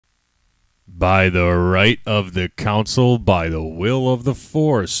By the right of the council, by the will of the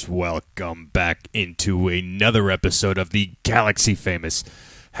Force, welcome back into another episode of the galaxy-famous,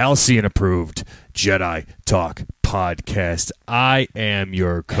 Halcyon-approved Jedi Talk podcast. I am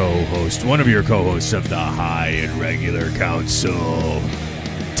your co-host, one of your co-hosts of the High and Regular Council,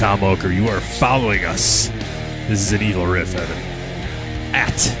 Tom Oker. You are following us. This is an evil riff, Evan.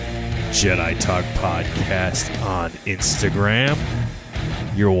 At Jedi Talk Podcast on Instagram.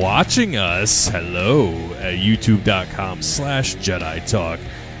 You're watching us, hello, at youtube.com/Jedi Talk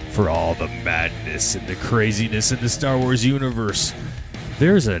for all the madness and the craziness in the Star Wars universe.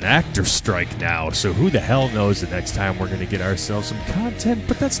 There's an actor strike now, so who the hell knows the next time we're going to get ourselves some content,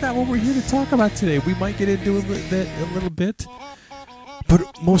 but that's not what we're here to talk about today. We might get into that a little bit,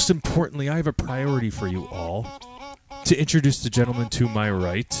 but most importantly, I have a priority for you all to introduce the gentleman to my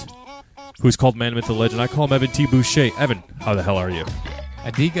right, who's called Man, Myth, and Legend. I call him Evan T. Boucher. Evan, how the hell are you?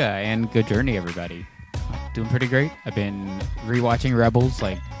 Adiga, and good journey, everybody. Doing pretty great. I've been rewatching Rebels,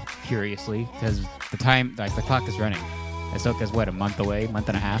 furiously, because the clock is running. Ahsoka's, a month away, month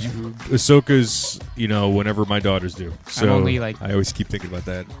and a half? Ahsoka's, whenever my daughters do. So I'm only, I always keep thinking about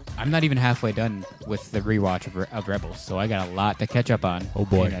that. I'm not even halfway done with the rewatch of Rebels, so I got a lot to catch up on. Oh,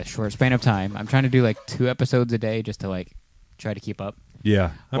 boy. In a short span of time. I'm trying to do, 2 episodes a day just to, try to keep up.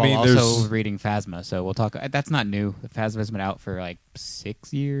 Yeah. Also reading Phasma, so we'll talk. That's not new. Phasma's been out for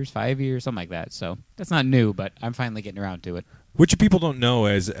 6 years, 5 years, something like that. So that's not new, but I'm finally getting around to it. Which people don't know,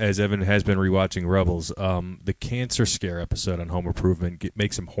 as Evan has been rewatching Rebels, the cancer scare episode on Home Improvement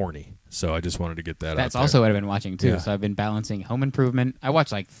makes him horny. So I just wanted to get that out there. That's also what I've been watching, too. Yeah. So I've been balancing Home Improvement. I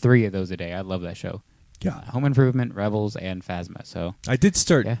watch 3 of those a day. I love that show. Yeah. Home Improvement, Rebels, and Phasma. So I did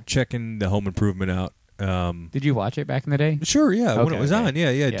start checking the Home Improvement out. Did you watch it back in the day? Sure, yeah, when it was on.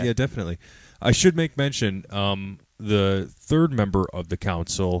 Yeah, definitely. I should make mention, the third member of the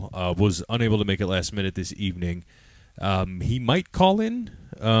council was unable to make it last minute this evening. He might call in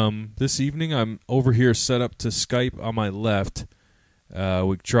this evening. I'm over here set up to Skype on my left.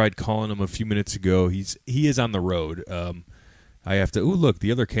 We tried calling him a few minutes ago. He is on the road. I have to. Ooh, look!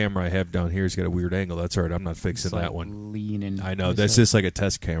 The other camera I have down here has got a weird angle. That's all right. I'm not fixing that one. Leaning. I know that's just like a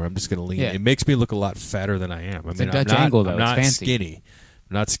test camera. I'm just going to lean. Yeah. It makes me look a lot fatter than I am. It's a Dutch angle, though. I'm not it's fancy. skinny.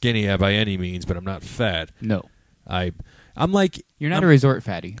 I'm not skinny by any means, but I'm not fat. No. I'm You're not a resort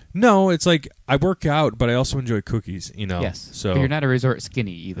fatty. No, it's like I work out, but I also enjoy cookies. Yes. So but you're not a resort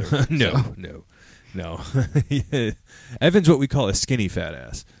skinny either. No. Evan's what we call a skinny fat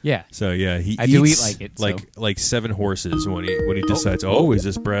ass. Yeah. So yeah, he I eats do eat like it. like 7 horses when he decides. Oh, is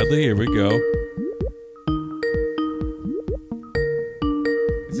this Bradley? Here we go.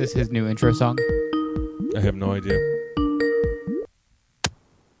 Is this his new intro song? I have no idea.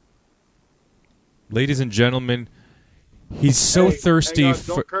 Ladies and gentlemen, he's so thirsty.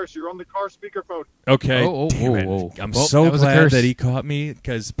 Don't curse. You're on the car speakerphone. Okay, Oh, damn it. whoa. I'm Well, so that was a glad curse. that he caught me,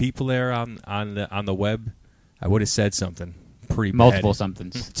 because people there on the web, I would have said something pretty Multiple bad.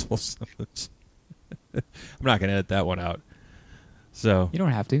 somethings. Multiple somethings. I'm not going to edit that one out. So You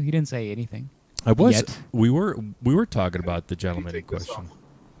don't have to. He didn't say anything. I was. Yet. We were talking about the gentleman in Take this question. off.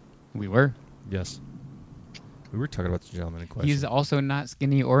 We were. Yes, we were talking about the gentleman in question. He's also not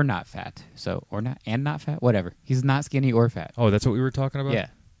skinny or not fat. Not fat? Whatever. He's not skinny or fat. Oh, that's what we were talking about? Yeah.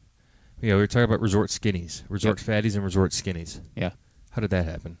 Yeah, we were talking about resort skinnies. Resort fatties and resort skinnies. Yeah. How did that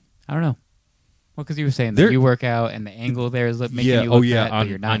happen? I don't know. Well, because you were saying that you work out and the angle there is making you look fat, but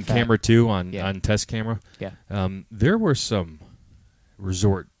you're not on fat. camera too, on test camera. Yeah. There were some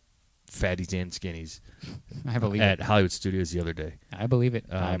resort fatties and skinnies I believe at it. Hollywood Studios the other day. I believe it.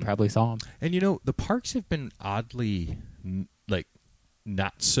 I probably saw him. And the parks have been oddly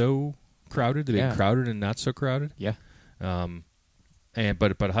not so crowded. They've been crowded and not so crowded. Yeah. But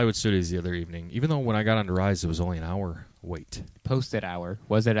Hollywood Studios the other evening, even though when I got on to Rise it was only an hour wait. Posted hour.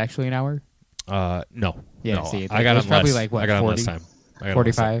 Was it actually an hour? No. Yeah, no. see, I got it was on probably less. I got on 40? less time. I got on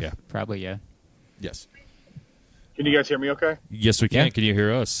less 45? time, yeah. Probably, yeah. Yes. Can you guys hear me okay? Yes, we can. Yeah. Can you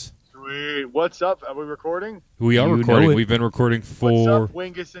hear us? Sweet. What's up? Are we recording? We are You know recording. it. We've been recording What's for up,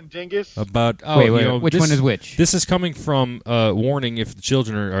 Wingus and Dingus? about... Wait, which one is which? This is coming from, warning if the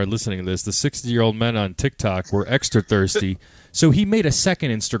children are listening to this, the 60-year-old men on TikTok were extra thirsty. So he made a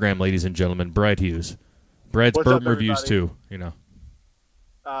second Instagram, ladies and gentlemen, Brad Hughes. Brad's What's bourbon up, reviews everybody? too,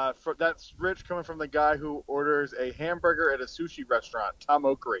 That's Rich coming from the guy who orders a hamburger at a sushi restaurant, Tom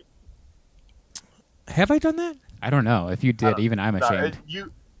Okery. Have I done that? I don't know. If you did, even I'm ashamed.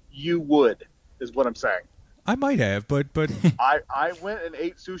 You would, is what I'm saying. I might have, but I went and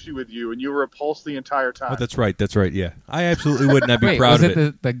ate sushi with you, and you were repulsed the entire time. oh, that's right. Yeah, I absolutely would not be Wait, proud was of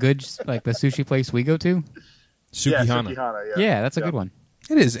it the good, the sushi place we go to? Sukihana. Sukihana, Yeah, that's a good one.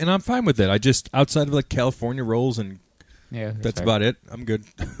 It is, and I'm fine with it. I just outside of like California rolls, and that's fair. about it. I'm good.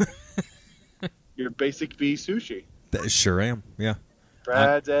 Your basic B sushi. Sure am. Yeah.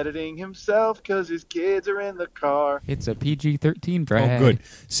 Brad's editing himself because his kids are in the car. It's a PG-13, Brad. Oh, good.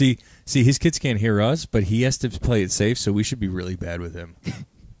 See, his kids can't hear us, but he has to play it safe, so we should be really bad with him.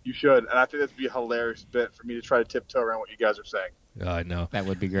 You should, and I think that'd be a hilarious bit for me to try to tiptoe around what you guys are saying. I know. That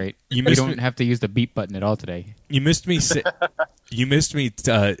would be great. You don't have to use the beep button at all today. You missed me. You missed me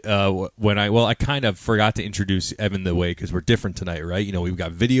when I kind of forgot to introduce Evan the way because we're different tonight, right? You know, we've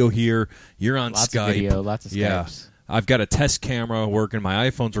got video here. You're on lots Skype. Of video, lots of Skypes. Yeah. I've got a test camera working. My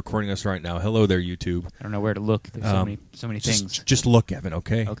iPhone's recording us right now. Hello there, YouTube. I don't know where to look. There's so many things. Just look, Evan.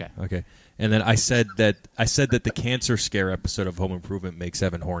 Okay. Okay. And then I said that the cancer scare episode of Home Improvement makes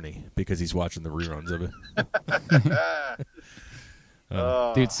Evan horny because he's watching the reruns of it.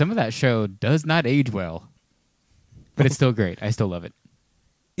 Dude, some of that show does not age well, but it's still great. I still love it.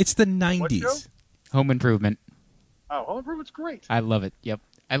 It's the What show? 90s. Home Improvement. Oh, Home Improvement's great. I love it. Yep.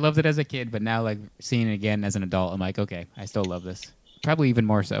 I loved it as a kid, but now, like, seeing it again as an adult, I'm like, okay, I still love this. Probably even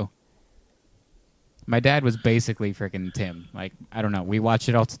more so. My dad was basically freaking Tim. Like, I don't know. We watched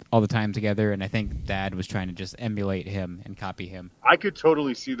it all the time together, and I think Dad was trying to just emulate him and copy him. I could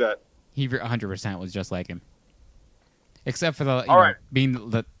totally see that. He 100% was just like him. Except for the right.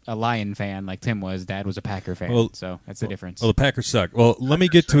 being a Lion fan like Tim was, Dad was a Packer fan. So that's the difference. Well, the Packers suck. Well, let me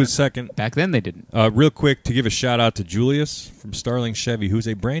get to a second. Back then they didn't. Real quick, to give a shout-out to Julius from Starling Chevy, who's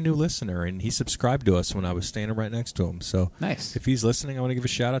a brand-new listener, and he subscribed to us when I was standing right next to him. So nice. If he's listening, I want to give a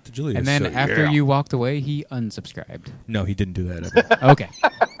shout-out to Julius. And then after you walked away, he unsubscribed. No, he didn't do that. Okay.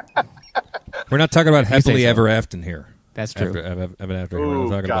 We're not talking about Happily so. Ever After here. That's true. After. We're Ooh,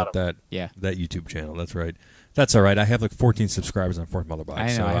 not talking got about that. Yeah. That YouTube channel. That's right. That's all right. I have like 14 subscribers on Fourth Mother Box, I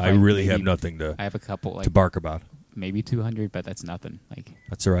know, so I I really maybe- have nothing to I have a couple, like to bark about. maybe 200, but that's nothing. Like,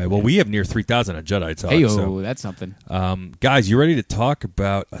 That's all right. Well, we have near 3,000 on Jedi Talk. hey, so. that's something. Guys, you ready to talk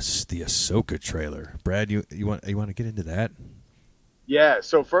about the Ahsoka trailer? Brad, you want to get into that? Yeah,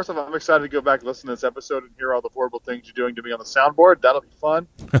 so first off, I'm excited to go back and listen to this episode and hear all the horrible things you're doing to me on the soundboard. That'll be fun.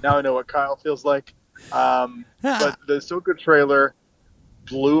 Now I know what Kyle feels like. But the Ahsoka trailer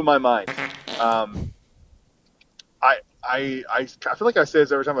blew my mind. I feel like I say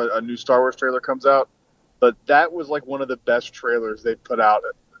this every time a new Star Wars trailer comes out, but that was like one of the best trailers they've put out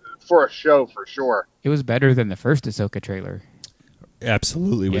for a show for sure. It was better than the first Ahsoka trailer.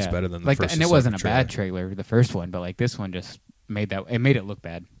 Absolutely was better than the first and it Ahsoka wasn't a trailer. bad trailer, the first one, but like this one just made it look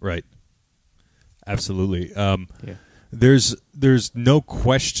bad. Right. Absolutely. Yeah. There's no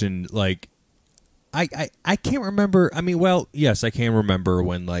question. Like, I can't remember. I mean, well, yes, I can remember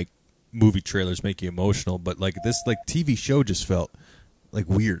when like movie trailers make you emotional, but like this like TV show just felt like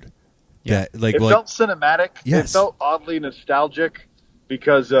weird. Yeah. That like It felt cinematic. Yes. It felt oddly nostalgic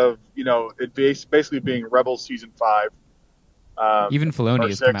because of it basically being Rebels season 5. Even Filoni or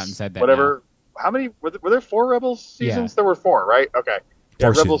has 6, come out and said that. whatever. How many were there 4 Rebels seasons? Yeah. There were 4, right? Okay.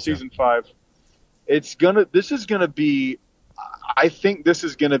 Yeah, 4 Rebels seasons, season 5. This is gonna be. I think this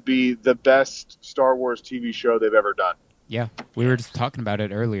is gonna be the best Star Wars TV show they've ever done. Yeah, we were just talking about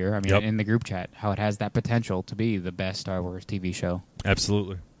it earlier. I mean, Yep. in the group chat, how it has that potential to be the best Star Wars TV show.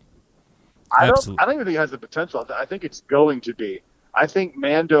 Absolutely. I don't Absolutely. even think it has the potential. I think it's going to be. I think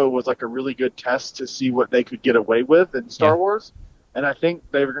Mando was like a really good test to see what they could get away with in Star Yeah. Wars, and I think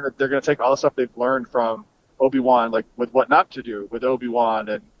they're gonna take all the stuff they've learned from Obi-Wan, like with what not to do with Obi-Wan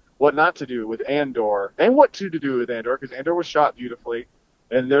and what not to do with Andor, and what to do with Andor, because Andor was shot beautifully,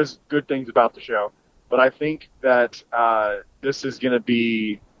 and there's good things about the show. But I think that this is going to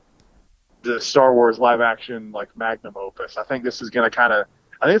be the Star Wars live-action like magnum opus. I think this is going to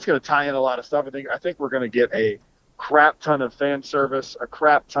I think it's going to tie in a lot of stuff. I think we're going to get a crap ton of fan service, a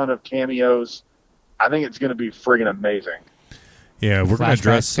crap ton of cameos. I think it's going to be friggin' amazing. Yeah, we're going to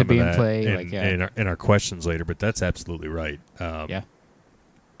address Flashbacks some could be of in that play, in our questions later, but that's absolutely right. Yeah.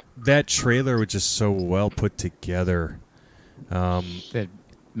 That trailer was just so well put together.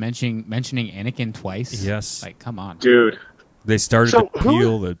 Mentioning Anakin twice. Yes. Like, come on. Dude. They started So to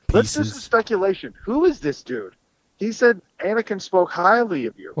peel the let's do some pieces. speculation. Who is this dude? He said Anakin spoke highly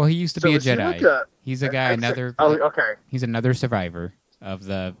of you. Well, he used to So be a is he Jedi. like He's a guy, another. Oh, okay. He's another survivor of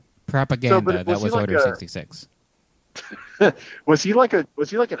the propaganda but was that he was like Order a- 66. Was he like an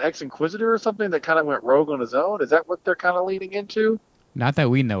ex-inquisitor or something that kind of went rogue on his own? Is that what they're kind of leading into? Not that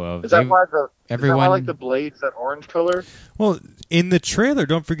we know of. Is that They- why everyone- like the blades that orange color? Well, in the trailer,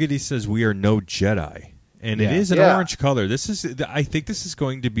 don't forget he says we are no Jedi, and it Yeah. is an Yeah. orange color. I think this is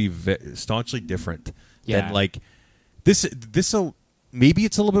going to be staunchly different Yeah. than like this. This'll maybe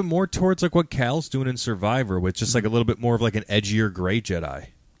it's a little bit more towards like what Cal's doing in Survivor, with just like a little bit more of like an edgier gray Jedi.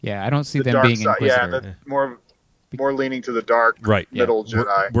 Yeah, I don't see The them dark being side, Inquisitor. that's more leaning to the dark middle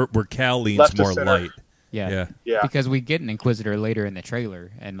Jedi. Where Cal leans Left to more center. light. Yeah. Because we get an Inquisitor later in the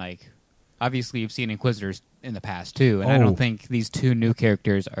trailer, and like, obviously you've seen Inquisitors in the past too, and I don't think these two new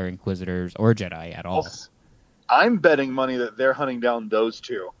characters are Inquisitors or Jedi at all. I'm betting money that they're hunting down those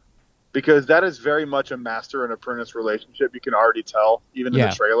two, because that is very much a master and apprentice relationship. You can already tell, even in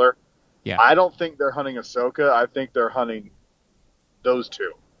the trailer. Yeah. I don't think they're hunting Ahsoka. I think they're hunting those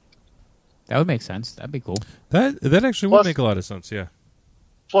two. That would make sense. That'd be cool. That actually would make a lot of sense, yeah.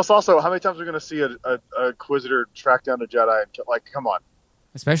 Plus, also, how many times are we going to see a Inquisitor track down a Jedi and kill? Like, come on.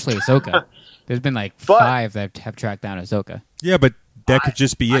 Especially Ahsoka. There's been like 5 that have tracked down Ahsoka. Yeah, but that could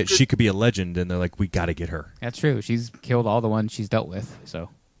just be it. She could be a legend, and they're like, we got to get her. That's true. She's killed all the ones she's dealt with. So.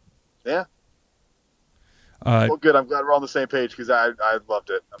 Yeah. Well, good. I'm glad we're on the same page, because I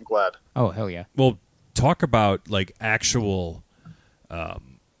loved it. I'm glad. Oh, hell yeah. Well, talk about like actual,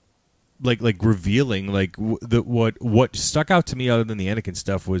 like revealing. Like what stuck out to me other than the Anakin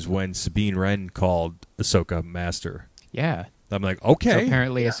stuff was when Sabine Wren called Ahsoka Master. Yeah. I'm like, okay. So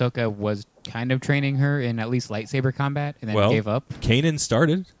apparently Ahsoka was kind of training her in at least lightsaber combat, and then gave up. Kanan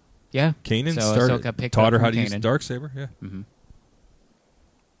started. Yeah. Kanan so started. Ahsoka picked taught up her how to Kanan. use the darksaber. Yeah. Mm-hmm.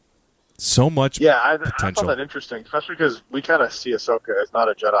 So much I potential. found that interesting, especially because we kind of see Ahsoka as not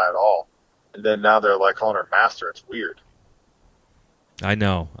a Jedi at all. And then now they're like calling her Master. It's weird. I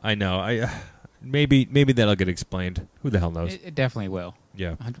know. Maybe that'll get explained. Who the hell knows? It definitely will.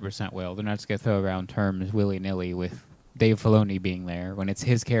 Yeah. 100% will. They're not just going to throw around terms willy-nilly with Dave Filoni being there when it's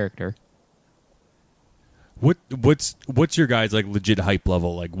his character. What's your guys' like legit hype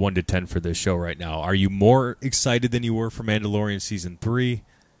level, like 1 to 10 for this show right now? Are you more excited than you were for Mandalorian season 3?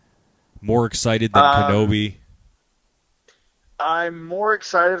 More excited than Kenobi? I'm more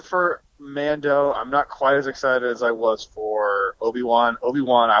excited for Mando. I'm not quite as excited as I was for Obi-Wan.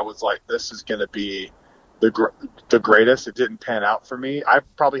 Obi-Wan, I was like, this is going to be the greatest. It didn't pan out for me. I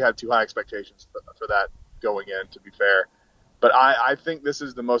probably had too high expectations for that going in, to be fair. But I think this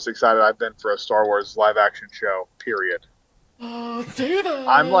is the most excited I've been for a Star Wars live-action show, period.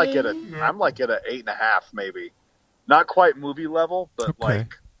 I'm like at a 8.5, maybe. Not quite movie level, but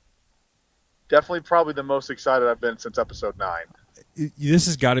like definitely probably the most excited I've been since episode 9. This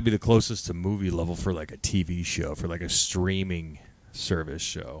has got to be the closest to movie level for like a TV show, for like a streaming service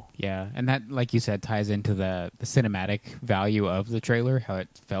show. Yeah, and that, like you said, ties into the cinematic value of the trailer, how it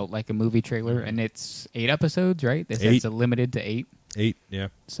felt like a movie trailer. And it's 8 episodes, right? They said it's limited to 8. 8, yeah.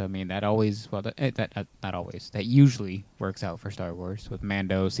 So, I mean, that always, well, that not always, that usually works out for Star Wars with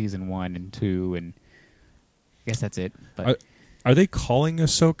Mando season 1 and 2, and I guess that's it. But are they calling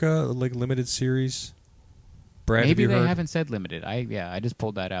Ahsoka like limited series? Brad, maybe they haven't said limited. I just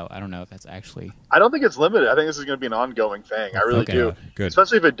pulled that out. I don't know if that's actually. I don't think it's limited. I think this is going to be an ongoing thing. I really do. Good.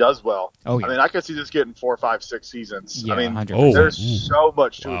 Especially if it does well. Oh, yeah. I mean, I could see this getting 4, 5, 6 seasons. Yeah, I mean, 100%. there's so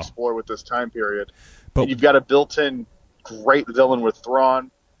much to explore with this time period. But and you've got a built-in great villain with Thrawn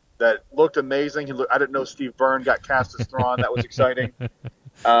that looked amazing. I didn't know Steve Byrne got cast as Thrawn. That was exciting.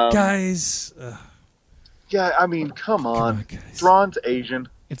 Guys. Yeah, I mean, come on. Thrawn's Asian.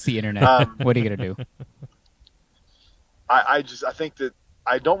 It's the internet. What are you going to do? I think that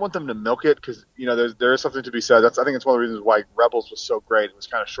I don't want them to milk it, because there is something to be said. I think it's one of the reasons why Rebels was so great. It was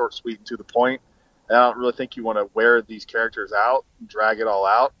kind of short, sweet, and to the point. And I don't really think you want to wear these characters out and drag it all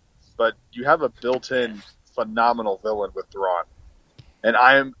out. But you have a built-in phenomenal villain with Thrawn, and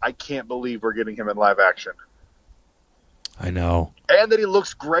I can't believe we're getting him in live action. I know, and that he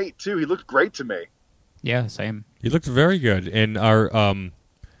looks great too. He looked great to me. Yeah, same. He looked very good, and our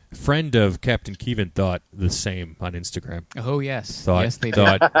friend of Captain Keevan thought the same on Instagram. Oh yes, yes they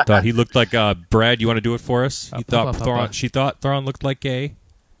did. Thought he looked like Brad. You want to do it for us? He thought Thrawn. She thought Thrawn looked like gay.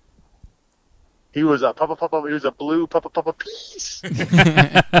 He was a He was a blue piece.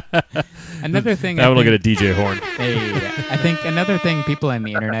 Another thing. Now we'll look at a DJ horn. I think another thing people on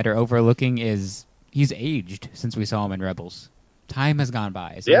the internet are overlooking is he's aged since we saw him in Rebels. Time has gone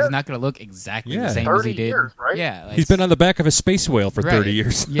by, so he's not going to look exactly the same as he did. Years, right? Yeah, he's been on the back of a space whale for 30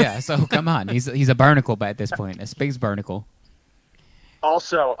 years. Yeah, so come on, he's a barnacle at this point, a space barnacle.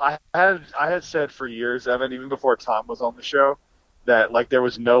 Also, I had said for years, Evan, even before Tom was on the show, that like there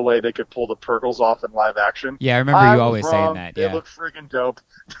was no way they could pull the Purgles off in live action. Yeah, I remember you always saying that. They look freaking dope.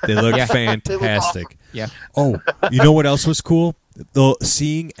 They look fantastic. They look awesome. Yeah. Oh, you know what else was cool?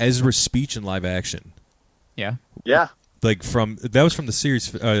 Seeing Ezra's speech in live action. Yeah. Yeah. Like that was from the series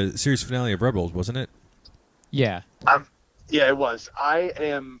finale of Rebels, wasn't it? Yeah. Yeah, it was. I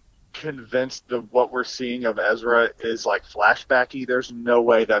am convinced that what we're seeing of Ezra is like flashbacky. There's no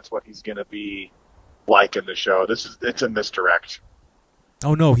way that's what he's going to be like in the show. It's a misdirect.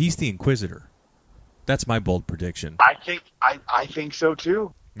 Oh no, he's the Inquisitor. That's my bold prediction. I think so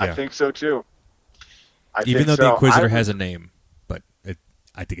too. Yeah. I think so too. Even though the Inquisitor has a name, but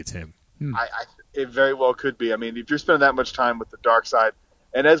I think it's him. It very well could be. I mean, if you're spending that much time with the dark side,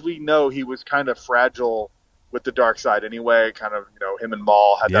 and as we know, he was kind of fragile with the dark side anyway. Kind of, him and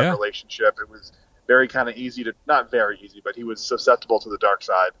Maul had that relationship. It was very kind of easy to, not very easy, but he was susceptible to the dark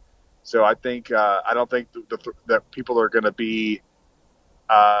side. So I think I don't think that people are going to be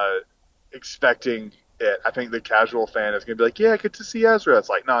expecting it. I think the casual fan is going to be like, yeah, I get to see Ezra. It's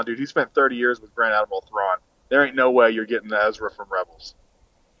like, nah, dude, he spent 30 years with Grand Admiral Thrawn. There ain't no way you're getting the Ezra from Rebels.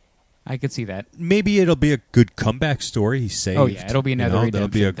 I could see that. Maybe it'll be a good comeback story. He's saved. Oh yeah, it'll be another redemption that'll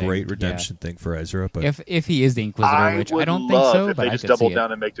be a thing. great redemption thing for Ezra. But if he is the Inquisitor, which I don't think so, if but they I just could doubled see down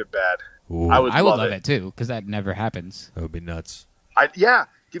it. and make it bad. Ooh. I would love it too, because that never happens. That would be nuts.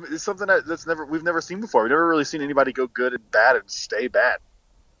 It's something we've never seen before. We've never really seen anybody go good and bad and stay bad.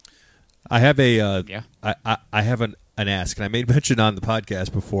 I have I have an ask, and I made mention on the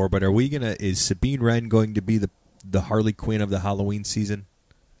podcast before, but is Sabine Wren going to be the Harley Quinn of the Halloween season?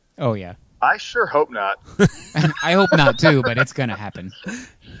 Oh yeah. I sure hope not. I hope not too, but it's gonna happen.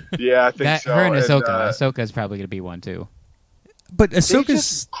 Yeah, I think so. Her and Ahsoka. Ahsoka's probably gonna be one too. But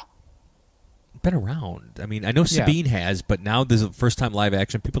Ahsoka's been around. I mean, I know Sabine has, but now this is the first time live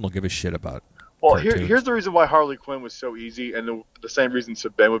action. People don't give a shit about. Well, here's the reason why Harley Quinn was so easy, and the same reason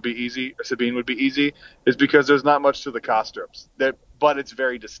Sabine would be easy, is because there's not much to the costumes. But it's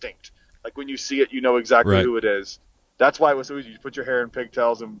very distinct. Like when you see it, you know exactly who it is. That's why it was so easy. You put your hair in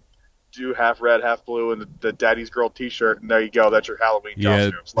pigtails and do half red, half blue, and the Daddy's Girl T-shirt, and there you go. That's your Halloween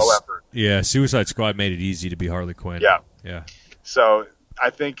costume. Slow effort. Yeah, Suicide Squad made it easy to be Harley Quinn. Yeah. So I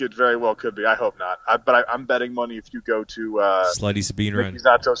think it very well could be. I hope not. I'm betting money if you go to Slutty Sabine Wren. He's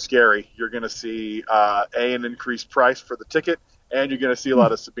Not So Scary. You're going to see an increased price for the ticket, and you're going to see a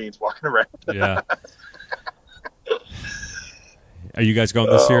lot of Sabines walking around. Yeah. Are you guys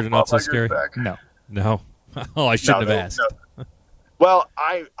going this year to Not So Scary? No. Oh, I shouldn't have asked. No. Well,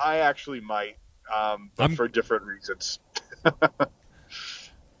 I actually might, but for different reasons.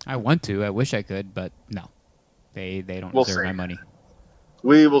 I want to. I wish I could, but no. They don't deserve my money.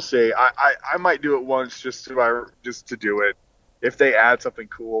 We will see. I might do it once just to do it. If they add something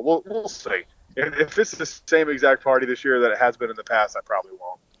cool, we'll see. If it's the same exact party this year that it has been in the past, I probably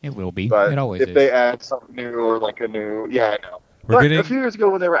won't. It will be. But it always if is. they add something new or like a new, I know. A few years ago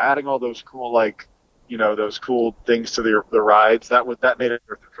when they were adding all those cool those cool things to the rides, that made it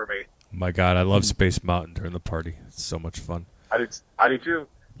worth it for me. My God, I love Space Mountain during the party. It's so much fun. I do too.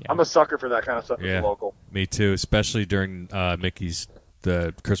 Yeah. I'm a sucker for that kind of stuff at the local. Me too, especially during Mickey's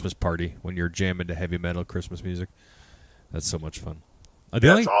the Christmas party when you're jamming to heavy metal Christmas music. That's so much fun.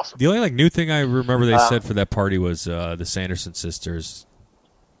 That's awesome. The only new thing I remember they said for that party was the Sanderson sisters,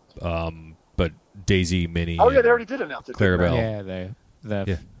 but Daisy, Minnie. Oh yeah, they already did announce it. Clarabelle.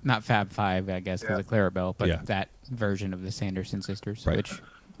 Yeah, not Fab Five, I guess, because of Clarabelle, but that version of the Sanderson sisters. Right. Which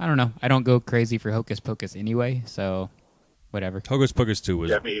I don't know. I don't go crazy for Hocus Pocus anyway, so whatever. Hocus Pocus 2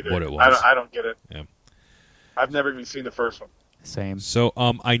 was what it was. I don't get it. Yeah. I've never even seen the first one. Same. So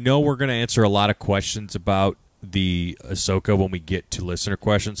I know we're going to answer a lot of questions about the Ahsoka when we get to listener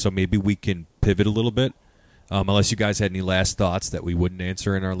questions, so maybe we can pivot a little bit, unless you guys had any last thoughts that we wouldn't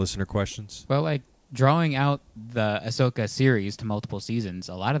answer in our listener questions. Well, like drawing out the Ahsoka series to multiple seasons,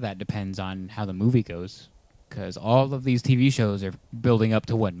 a lot of that depends on how the movie goes, because all of these TV shows are building up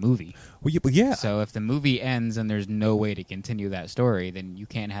to one movie. Well, yeah. So if the movie ends and there's no way to continue that story, then you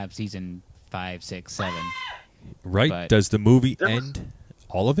can't have season 5, 6, 7. Right. But does the movie end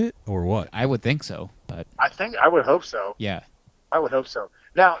all of it, or what? I would think so, but I would hope so. Yeah. I would hope so.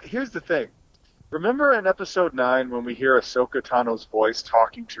 Now, here's the thing. Remember in episode 9 when we hear Ahsoka Tano's voice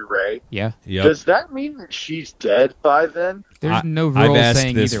talking to Rey? Yeah. Yep. Does that mean that she's dead by then? There's no rule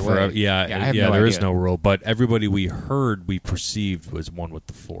saying either way. There is no rule, but everybody we perceived was one with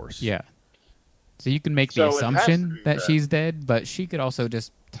the Force. Yeah. So you can make the assumption that she's dead, but she could also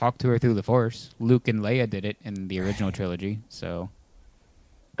just talk to her through the Force. Luke and Leia did it in the original trilogy, so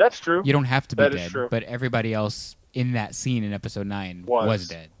that's true. You don't have to be dead, dead, but everybody else in that scene in episode 9 was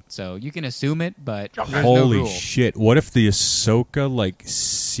dead. So you can assume it, but there's no rule. Holy shit! What if the Ahsoka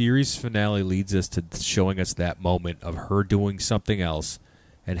series finale leads us to showing us that moment of her doing something else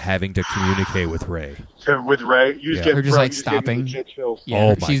and having to communicate with Rey? With Rey, or just stopping.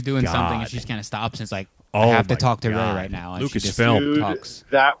 Yeah, she's doing something and she just kind of stops and it's like, I have to talk to Rey right now. And Lucasfilm talks.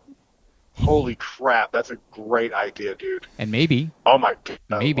 That Holy crap, that's a great idea, dude. And maybe, Oh my god,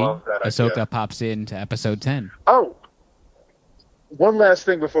 maybe I love that Ahsoka idea. pops into episode 10. Oh, one last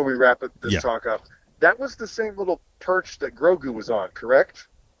thing before we wrap this Yeah. talk up. That was the same little perch that Grogu was on, correct?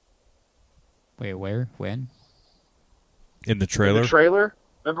 Wait, where? When? In the In trailer? the trailer.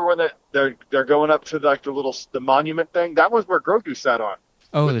 Remember when they're going up to like the monument thing? That was where Grogu sat on.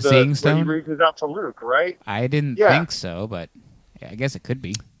 Oh, With the Seeing Where Stone? he reaches out to Luke, right? I didn't Yeah. think so, but yeah, I guess it could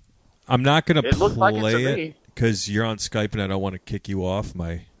be. I'm not going to It looked like it to play it me. because you're on Skype and I don't want to kick you off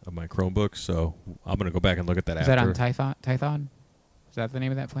my Chromebook, so I'm going to go back and look at that Is after. that on Tython? Is that the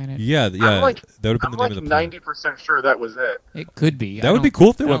name of that planet? Yeah, I'm like, that would have I'm been the like name of the planet. 90% sure that was it. It could be. That would be cool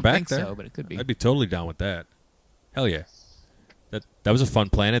if they I went don't back think there. so, but it could be. I'd be totally down with that. Hell yeah. That was a fun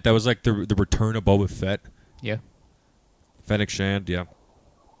planet. That was like the return of Boba Fett. Yeah. Fennec Shand, yeah.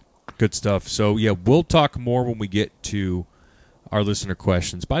 Good stuff. So, yeah, we'll talk more when we get to our listener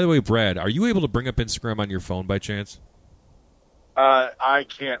questions. By the way, Brad, are you able to bring up Instagram on your phone by chance? I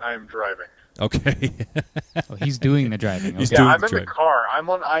can't. I'm driving. Okay. Oh, he's doing the driving. He's Okay. doing Yeah, I'm the in the driving. car. I'm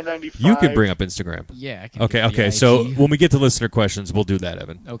on I-95. You can bring up Instagram. Yeah, I can. Okay, do the okay. IG. So when we get to listener questions, we'll do that,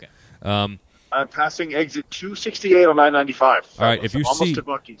 Evan. Okay. I'm passing exit 268 on I-95. All right, if you almost see- to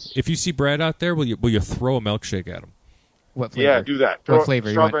Buc-ee's. If you see Brad out there, will you throw a milkshake at him? What flavor? Yeah, do that. What flavor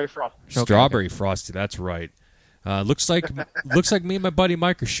you Strawberry frost. Okay, Strawberry frosty. That's right. Looks like me and my buddy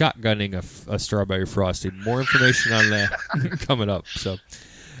Mike are shotgunning a strawberry frosty. More information on that coming up. So,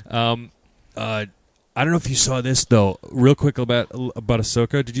 I don't know if you saw this though. Real quick about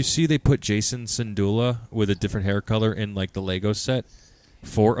Ahsoka. Did you see they put Jason Syndulla with a different hair color in like the Lego set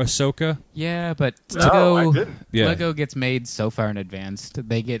for Ahsoka? Yeah, but No, I Lego, didn't. Yeah. Lego gets made so far in advance.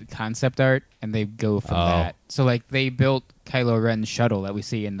 They get concept art and they go from Oh. that. So like they built Kylo Ren's shuttle that we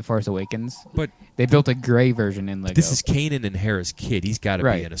see in The Force Awakens. But They built a gray version in Lego. this is Kanan and Hera's kid. He's got to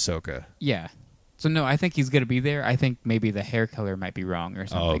Right. be in Ahsoka. Yeah. So no, I think he's gonna be there. I think maybe the hair color might be wrong or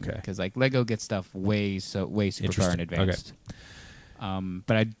something. okay. Because like Lego gets stuff way super far in Interesting. advance.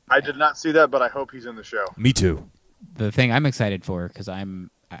 But I did not see that, but I hope he's in the show. Me too. the thing I'm excited for, because I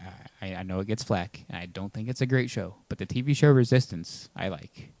know it gets flack, and I don't think it's a great show, but the TV show Resistance I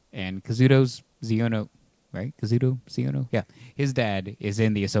like, and Kazuto's Xiono, right? Kazuto Xiono, yeah, his dad is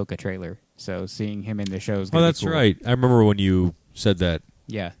in the Ahsoka trailer, so seeing him in the show is Oh, gonna be that's cool. right. I remember when you said that.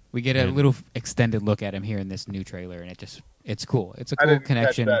 Yeah, we get a And- little extended look at him here in this new trailer, and it's cool. It's a I cool didn't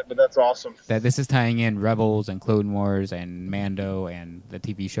connection. catch that, but that's awesome. That this is tying in Rebels and Clone Wars and Mando and the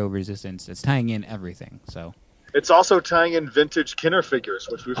TV show Resistance. It's tying in everything. So It's also tying in vintage Kenner figures,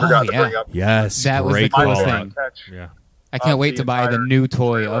 which we forgot to yeah. bring up. Yes, That was the great coolest call. thing. Yeah. I can't Of wait the to buy the entire new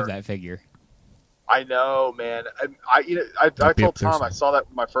toy trailer. of that figure. I know, man. I be told up there Tom I soon. saw that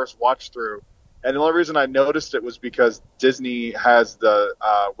my first watch through, and the only reason I noticed it was because Disney has the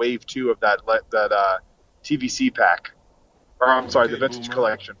Wave 2 of that TVC pack, or I'm sorry, the Vintage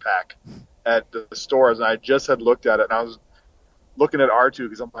Collection pack at the stores, and I just had looked at it, and I was looking at R2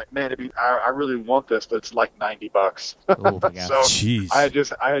 because I'm like, man, I really want this, but it's like $90. Oh my god, So Jeez. I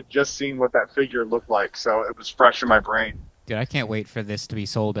had just seen what that figure looked like, so it was fresh in my brain. dude! I can't wait for this to be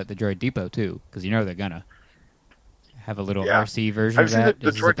sold at the Droid Depot too, because you know they're gonna have a little Yeah. RC version Have of you seen that.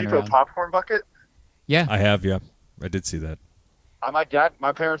 the just Droid zipping Depot around. popcorn bucket? Yeah, I have, yeah. I did see that.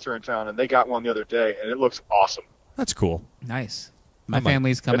 My parents are in town, and they got one the other day, and it looks awesome. That's cool. nice. My I might-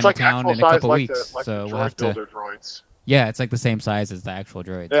 family's coming It's like to town actual in a size, couple like weeks, the, like so the we'll have droid to. builder droids. Yeah, it's like the same size as the actual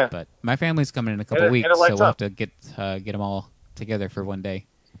droids. Yeah. But my family's coming in a couple And it weeks, so lights we'll up. have to get them all together for one day.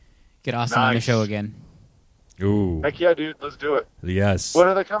 Get Austin on the Nice. show again. Ooh. Heck yeah, dude, let's do it. Yes. When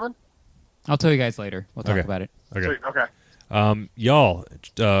are they coming? I'll tell you guys later. We'll talk Okay. about it. Okay. Sweet, okay. Y'all,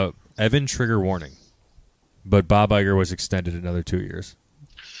 Evan trigger warning. But Bob Iger was extended another 2 years.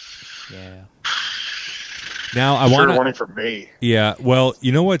 Yeah. Now I Sure want to. warning for me. Yeah, well,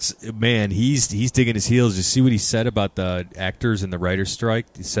 you know what's man? He's digging his heels. You see what he said about the actors and the writers' strike?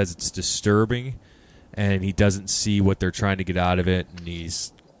 He says it's disturbing, and he doesn't see what they're trying to get out of it. And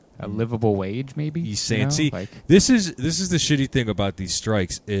he's A livable wage, maybe. he's saying, you know? see, like, this is the shitty thing about these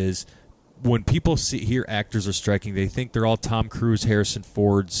strikes is when people hear actors are striking, they think they're all Tom Cruise, Harrison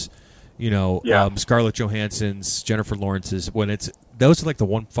Fords, Yeah. Scarlett Johansson's, Jennifer Lawrence's. When those are like the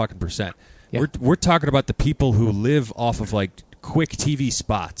 1% Yeah. We're talking about the people who live off of like quick TV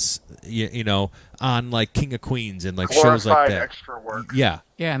spots, on like King of Queens and like shows like Glorified that. extra work. Yeah,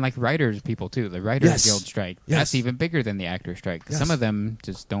 yeah, and like writers, people too. The Writers Yes. Guild strike. Yes. That's even bigger than the actor strike. 'Cause Yes. some of them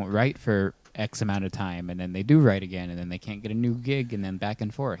just don't write for X amount of time, and then they do write again, and then they can't get a new gig, and then back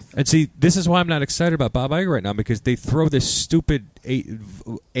and forth. and see, this is why I'm not excited about Bob Iger right now because they throw this stupid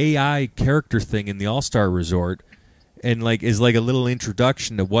AI character thing in the All-Star Resort. and like is like a little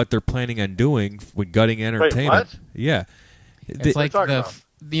introduction to what they're planning on doing with Gutting Entertainment. what? Yeah, It's like talking the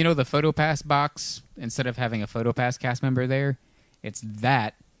about? the PhotoPass box. Instead of having a PhotoPass cast member there, it's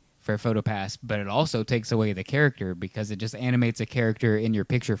that for PhotoPass, but it also takes away the character because it just animates a character in your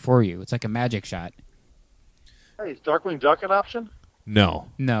picture for you. It's like a magic shot. Hey, is Darkwing Duck an option? no,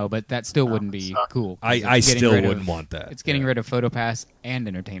 No, but that still wouldn't be sucks. cool. 'cause I it's getting still rid wouldn't of- want that. It's getting Yeah. rid of PhotoPass and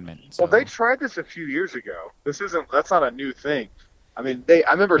entertainment. So. Well, they tried this a few years ago. That's not a new thing. I mean, I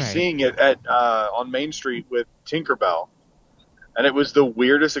remember Right. seeing it at on Main Street with Tinkerbell, and it was the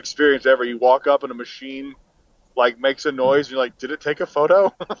weirdest experience ever. You walk up and a machine like makes a noise, and you're like, "Did it take a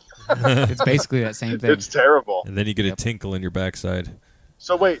photo?" It's basically that same thing. It's terrible. And then you get Yep. a tinkle in your backside.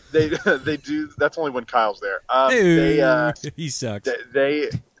 So wait, they they do. That's only when Kyle's there. They He sucks. so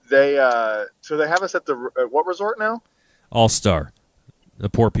they have us at the what resort now? All Star, the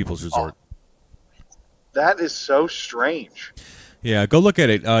poor people's resort. That is so strange. Yeah, go look at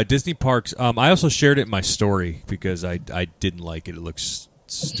it. Disney Parks. I also shared it in my story because I didn't like it. It looks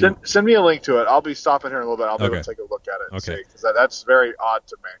stupid. Send me a link to it. I'll be stopping here in a little bit. I'll be able Okay. to take a look at it and Okay. see, because that's very odd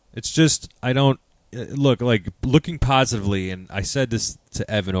to me. It's just I don't look like looking positively, and I said this to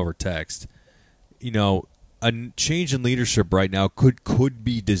Evan over text. You know, a change in leadership right now could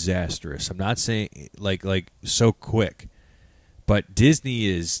be disastrous. I'm not saying like so quick, but Disney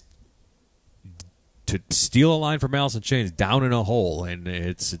is to steal a line from Alice in Chains down in a hole, and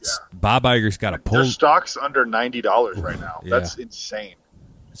it's Bob Iger's got to pull. Their stock's under $90 right now. Yeah. That's insane.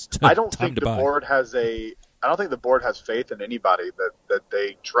 It's I don't time think to the buy. board has faith in anybody that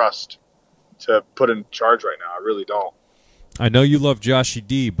they trust to put in charge right now. I really don't. I know you love Joshy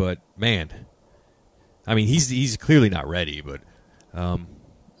D, but man, I mean he's clearly not ready. But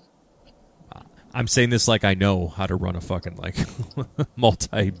I'm saying this like I know how to run a fucking like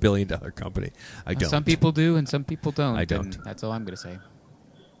multi-billion-dollar company. I don't. Some people do, and some people don't. I don't. And that's all I'm going to say.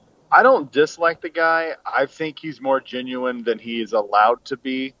 I don't dislike the guy. I think he's more genuine than he is allowed to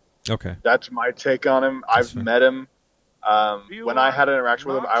be. Okay. That's my take on him. I've fair. met him. When I had an interaction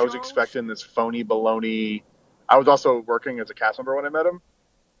with him, I was expecting this phony baloney. I was also working as a cast member when I met him,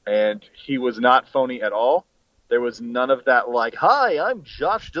 and he was not phony at all. There was none of that like, "Hi, I'm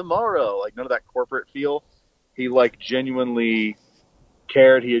Josh D'Amaro," like none of that corporate feel. He like genuinely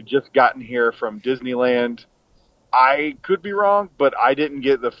cared. He had just gotten here from Disneyland. I could be wrong, but I didn't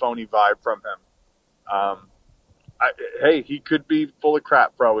get the phony vibe from him. Hey, he could be full of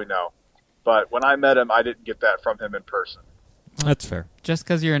crap for all we know. But when I met him, I didn't get that from him in person. That's fair. Just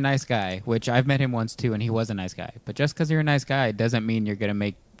because you're a nice guy, which I've met him once too, and he was a nice guy. But just because you're a nice guy doesn't mean you're going to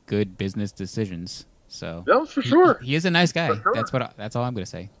make good business decisions. So No, for sure. he is a nice guy. For sure. That's all I'm going to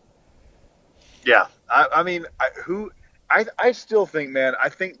say. Yeah. I mean, I still think, man, I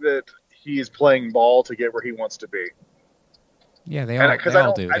think that he is playing ball to get where he wants to be. Yeah, they And all, 'cause they I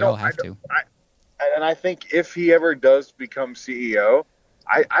all don't- do. I They all don't- I have don't- to. And I think if he ever does become CEO,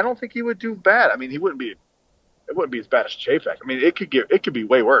 I don't think he would do bad. I mean, it wouldn't be as bad as Chapek. I mean, it could be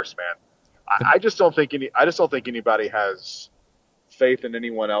way worse, man. I just don't think anybody has faith in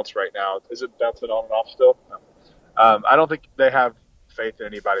anyone else right now. Is it bouncing on and off still? No. I don't think they have faith in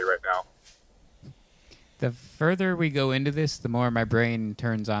anybody right now. The further we go into this, the more my brain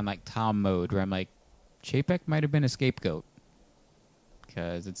turns on like Tom mode, where I'm like, Chapek might have been a scapegoat.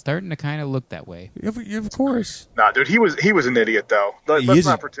 Because it's starting to kind of look that way. Of course. Nah, dude, he was an idiot though. He Let's is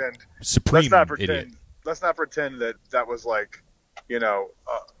not pretend. Supreme Let's not pretend. idiot. Let's not pretend that was like,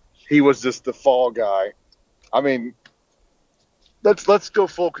 he was just the fall guy. I mean, let's go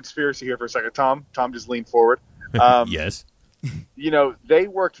full conspiracy here for a second. Tom, just lean forward. Yes. They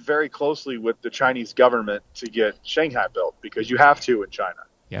worked very closely with the Chinese government to get Shanghai built because you have to in China.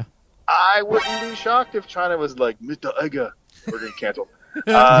 Yeah. I wouldn't be shocked if China was like, Mr. Iger, we're getting canceled.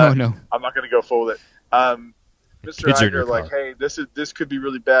 No. I'm not going to go full with it. Mr. Kids are in your Iger, like, car. hey, this could be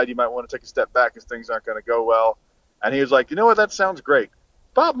really bad. You might want to take a step back because things aren't going to go well. And he was like, you know what? That sounds great.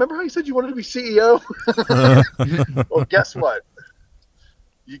 Bob, remember how you said you wanted to be CEO? Well, guess what?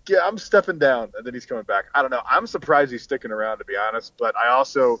 I'm stepping down, and then he's coming back. I don't know. I'm surprised he's sticking around, to be honest. But I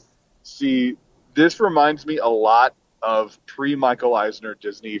also see this reminds me a lot of pre-Michael Eisner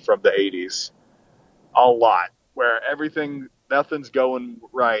Disney from the 80s. A lot. Where nothing's going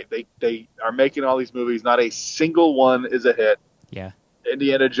right. They are making all these movies. Not a single one is a hit. Yeah.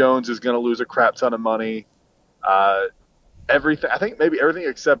 Indiana Jones is going to lose a crap ton of money. Everything. I think maybe everything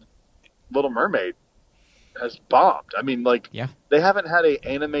except Little Mermaid has bombed. I mean, like, Yeah. they haven't had an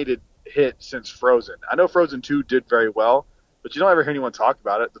animated hit since Frozen. I know Frozen 2 did very well, but you don't ever hear anyone talk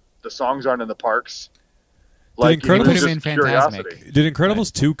about it. The songs aren't in the parks. Incredibles- it was Put him just in Fantasmic. curiosity. Did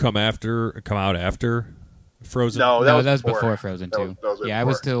Incredibles 2 come out after Frozen? No, that was before Frozen 2. That was way I before.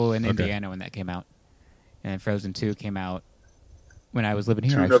 was still in Okay. Indiana when that came out. And then Frozen 2 came out when I was living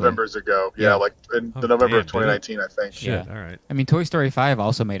here, 2 actually. Novembers ago. Yeah, Yeah. like in Oh, the November of damn, did it? 2019, I think. Shit, Yeah. all right. I mean, Toy Story 5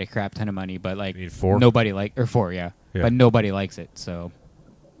 also made a crap ton of money, but like You mean 4? nobody or 4, yeah. Yeah. But nobody likes it, so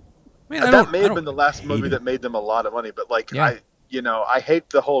Man, That may have been the last hate movie it. that made them a lot of money, but like Yeah. I hate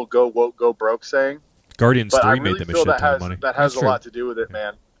the whole go woke, go broke saying. Guardians But 3 I made really them a feel shit that ton of has money. that has That's a true. lot to do with it,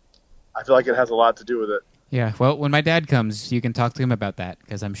 man. I feel like it has a lot to do with it. yeah. Well, when my dad comes, you can talk to him about that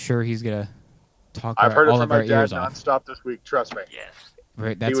because I'm sure he's gonna talk I've heard it all from of my our dad ears off. nonstop this week. Trust me.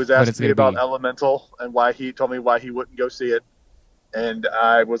 Right, that's He was what it's asking me gonna about be. Elemental and why he told me why he wouldn't go see it, and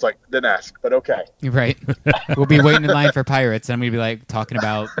I was like, "Didn't ask," but okay. Right. We'll be waiting in line for Pirates, and I'm gonna be like talking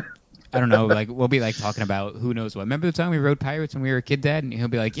about, I don't know, like we'll be like talking about who knows what. Remember the time we rode Pirates when we were a kid, Dad? And he'll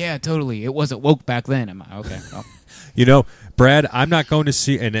be like, "Yeah, totally. It wasn't woke back then." I'm like, "Okay." Well, You know, Brad, I'm not going to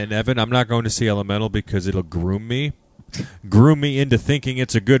see, and Evan, I'm not going to see Elemental because it'll groom me into thinking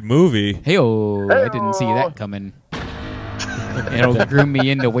it's a good movie. hey-oh, I didn't see Hey-oh. that coming. It'll groom me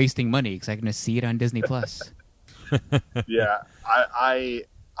into wasting money because I'm gonna see it on Disney Plus. Yeah, I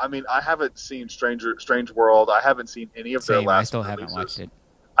mean, I haven't seen Strange World. I haven't seen any of their Same. last. I still haven't releases. watched it.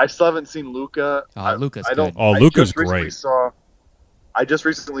 I still haven't seen Luca. Oh, Luca's I don't. good. Oh, I Luca's just recently great. I just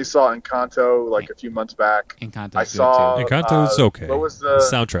recently saw Encanto like a few months back. Encanto's I good saw too. Encanto's okay. What was The the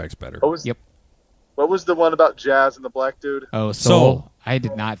soundtrack's better. Yep. What was the one about jazz and the black dude? Oh, Soul. Soul. I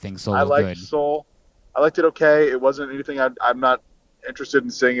did not think Soul I was liked good. Soul. I liked it okay. It wasn't anything I'm not interested in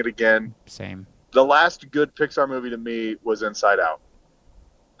seeing it again. Same. The last good Pixar movie to me was Inside Out.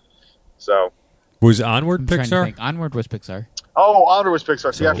 So, Was Onward I'm trying to Pixar? think. Onward was Pixar. Onward was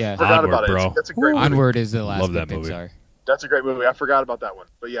Pixar. See, I Yeah. forgot Onward, about it. bro. That's a great movie. Onward is the last Love good that movie. Pixar. That's a great movie. I forgot about that one.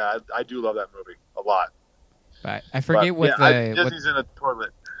 But yeah, I do love that movie a lot. But I forget But, what yeah, the Disney's in a toilet.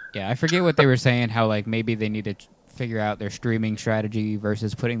 yeah, I forget what they were saying. How like maybe they need to figure out their streaming strategy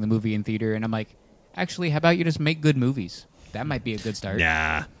versus putting the movie in theater. And I'm like, actually, how about you just make good movies? That might be a good start.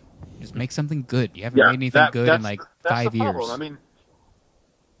 Nah. Just make something good. You haven't Yeah, made anything good in that's- like that's 5 the years. problem. I mean,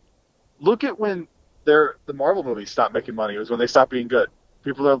 look at when the Marvel movies stopped making money. It was when they stopped being good.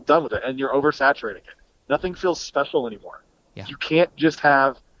 People are done with it, and you're oversaturating it. Nothing feels special anymore. Yeah. You can't just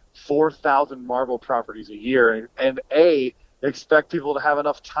have 4,000 Marvel properties a year and expect people to have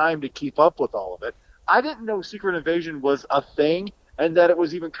enough time to keep up with all of it. I didn't know Secret Invasion was a thing and that it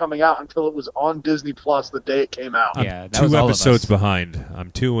was even coming out until it was on Disney Plus the day it came out. Yeah, that was Two all of episodes us. behind.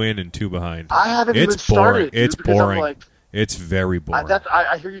 I'm 2 in and 2 behind. I haven't even It's boring. started. Dude, It's because I'm boring. like, It's very boring.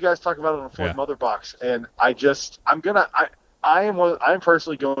 I hear you guys talk about it on Ford Yeah. Mother Box, and I'm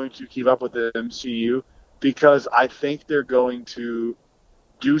personally going to keep up with the MCU because I think they're going to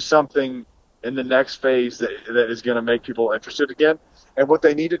do something in the next phase that is going to make people interested again. And what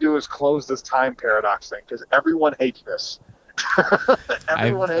they need to do is close this time paradox thing because everyone hates this.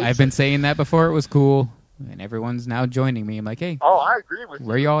 Everyone hates I've been saying that before it was cool, and everyone's now joining me. I'm like, hey, Oh, I agree with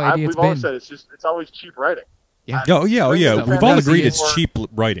Where you. y'all idiots We've always been? said it's always cheap writing. yeah. Oh yeah. So We've all fantasy agreed is it's more- cheap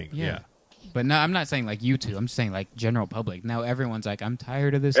writing. Yeah. Yeah. But no, I'm not saying like you two. I'm just saying like general public. Now everyone's like, I'm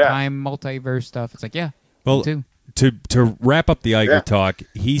tired of this Yeah. time multiverse stuff. It's like, yeah, Well, me too. to wrap up the Iger Yeah. talk,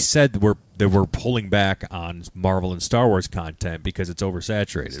 he said that we're pulling back on Marvel and Star Wars content because it's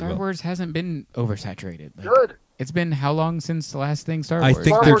oversaturated. Star Well, Wars hasn't been oversaturated. Like, Good. It's been how long since the last thing Star I Wars? think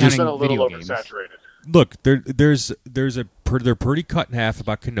Star Not Wars has counting been a little video games. oversaturated. Look, they're pretty cut in half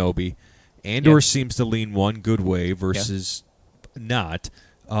about Kenobi. Andor Yeah. seems to lean one good way versus not.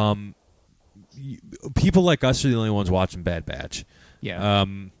 People like us are the only ones watching Bad Batch. Yeah,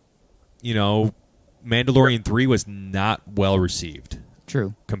 Mandalorian 3 was not well received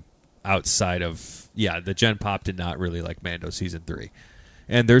true. outside of the Gen Pop did not really like Mando season 3.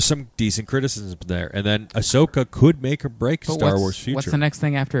 And there's some decent criticism there. And then Ahsoka could make or break But Star what's- Wars future. What's the next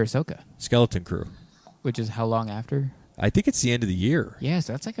thing after Ahsoka? Skeleton Crew. Which is how long after? I think it's the end of the year. Yeah,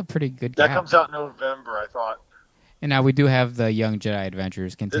 so that's like a pretty good That gap. comes out in November, I thought. And now we do have the Young Jedi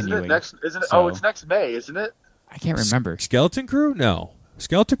Adventures continuing. Isn't it next? Isn't it? So- Oh, it's next May, isn't it? I can't remember. Skeleton Crew? No.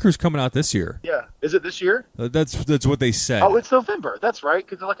 Skeleton Crew's coming out this year. Yeah. Is it this year? That's what they said. Oh, it's November. That's right,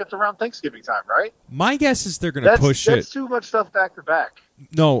 because it's around Thanksgiving time, right? My guess is they're going to push That's it. too much stuff back to back.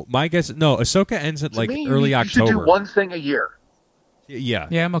 No, my guess. No, Ahsoka ends at To like me, early you October. should do one thing a year. Yeah,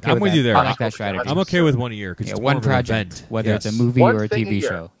 Yeah, I'm okay I'm with with you that. there. I like that strategy. I'm okay with one a year because Yeah, it's one more of an project, event. whether it's a Yes. movie One or a thing TV year.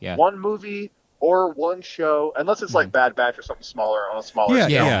 show. Yeah. One movie or one show, unless it's like Bad Batch or something smaller on a smaller Yeah,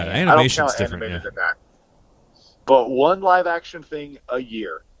 scale. yeah, I don't I don't animation's count different. animated Yeah. in that. But one live action thing a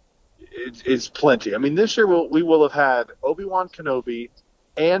year is plenty. I mean, this year we will have had Obi-Wan Kenobi,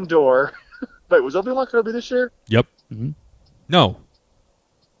 Andor. Wait, was Obi-Wan Kenobi this year? Yep. Mhm. No.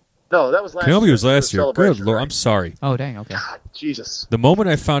 No, that was last Kenobi year. was last The year. Good celebration, Lord, right? I'm sorry. Oh, dang. Okay. God, Jesus. The moment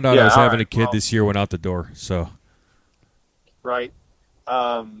I found out I Yeah, was having alright, a kid well. this year went out the door. So Right.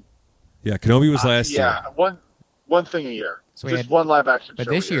 yeah, Kenobi was last year. Yeah, one thing a year. So we Just had- one live action But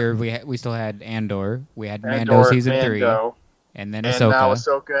show this a year. year we still had Andor. We had Mando Andor, season 3, Mando, and then and Ahsoka, now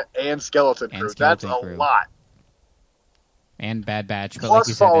Ahsoka and Skeleton And Crew. Skeleton That's Crew. a lot. and Bad Batch. But Plus like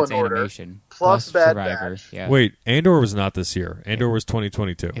you said, that's Fallen Order, animation. plus Bad Survivor. Batch. Yeah. Wait, Andor was not this year. Andor was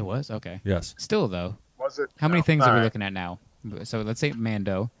 2022. It was? Okay. Yes. Still, though, Was it? how many No. things are we Alright. looking at now? So let's say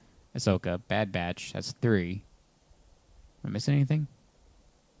Mando, Ahsoka, Bad Batch. That's 3. Am I missing anything?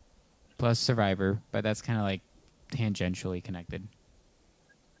 Plus Survivor, but that's kind of like tangentially connected.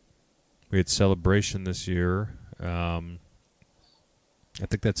 We had Celebration this year. I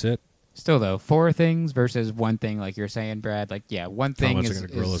think that's it. Still, though, 4 things versus 1 thing, like you're saying, Brad. Like, yeah, one thing Comments are is,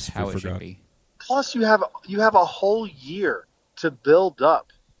 gonna grill is us if how we it should forgot. be. Plus, you have a whole year to build up.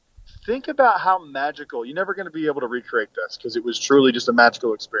 Think about how magical. You're never going to be able to recreate this because it was truly just a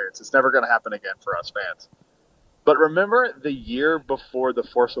magical experience. It's never going to happen again for us fans. But remember the year before The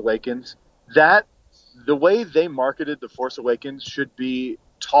Force Awakens? That the way they marketed The Force Awakens should be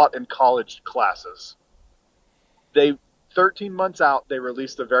taught in college classes. 13 months out, they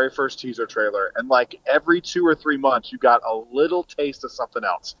released the very first teaser trailer, and like every 2 or 3 months, you got a little taste of something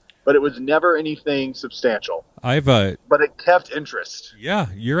else. But it was never anything substantial. But it kept interest. Yeah,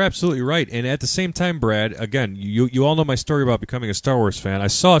 you're absolutely right. And at the same time, Brad, again, you all know my story about becoming a Star Wars fan. I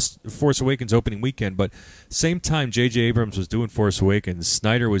saw Force Awakens opening weekend, but same time J.J. Abrams was doing Force Awakens,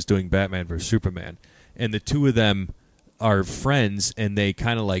 Snyder was doing Batman vs. Superman. And the two of them are friends, and they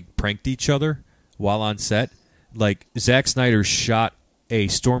kind of like pranked each other while on set. Like, Zack Snyder shot a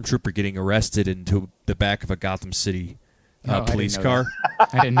stormtrooper getting arrested into the back of a Gotham City police car. I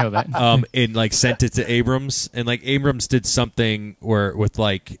didn't know that. And like sent it to Abrams, and like Abrams did something where with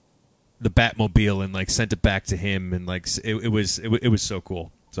like the Batmobile and like sent it back to him, and like it was so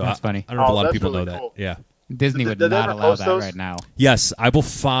cool. So That's funny. I don't know if a lot of that's people really know cool. that. Yeah. Disney would Did they not ever allow post that those? right now. Yes, I will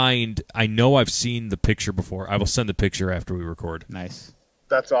find. I know I've seen the picture before. I will send the picture after we record. Nice.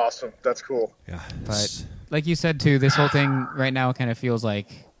 That's awesome. That's cool. Yeah. But like you said too, this whole thing right now kind of feels like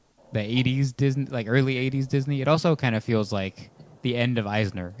the 80s Disney, like early 80s Disney. It also kind of feels like the end of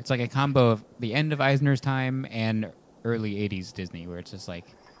Eisner. It's like a combo of the end of Eisner's time and early 80s Disney, where it's just like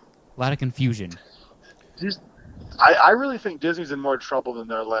a lot of confusion. I really think Disney's in more trouble than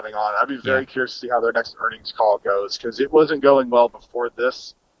they're letting on. I'd be very curious to see how their next earnings call goes, because it wasn't going well before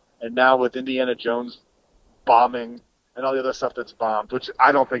this, and now with Indiana Jones bombing and all the other stuff that's bombed, which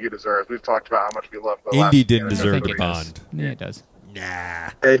I don't think it deserves. We've talked about how much we love the last Indy didn't Indiana deserve Jones the movie. bond. Yeah, it does. Nah.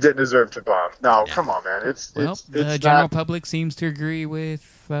 It didn't deserve to bomb. No, come on, man. It's Well, it's the not- general public seems to agree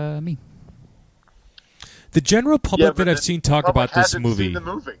with me. The general public Yeah, but that I've the seen talk public about this hasn't movie seen the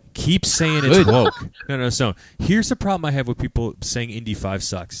movie. keeps saying it's woke. No. Here's the problem I have with people saying Indy 5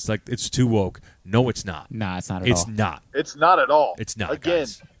 sucks. It's like it's too woke. No, it's not. Nah, it's not at It's all. not. It's not at all. It's not, Again,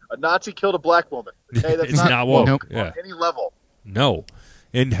 guys. a Nazi killed a black woman. Okay, that's It's not woke. Nope. Yeah. on any level. No.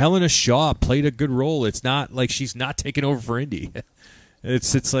 And Helena Shaw played a good role. It's not like she's not taking over for Indy.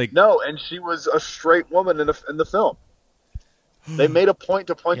 It's like No, and she was a straight woman in the film. They made a point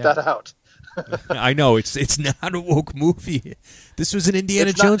to point Yeah. that out. I know it's not a woke movie. This was an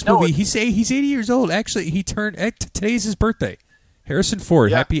Indiana It's not- Jones no, movie. it's- He's 80 years old. Actually, he turned today's his birthday. Harrison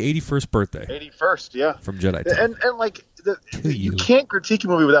Ford, Yeah. happy 81st birthday 81st, yeah. from Jedi Time. And like you. you can't critique a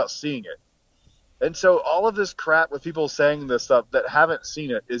movie without seeing it. And so all of this crap with people saying this stuff that haven't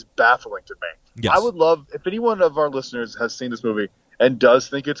seen it is baffling to me. Yes. I would love if anyone of our listeners has seen this movie and does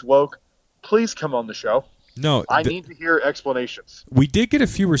think it's woke, please come on the show. No, I need to hear explanations. we did get a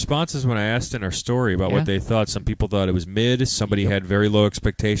few responses when I asked in our story about Yeah. what they thought. Some people thought it was mid. Somebody had very low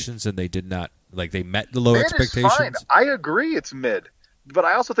expectations, and they did not like. They met the low Mid is fine. expectations. I agree it's mid. But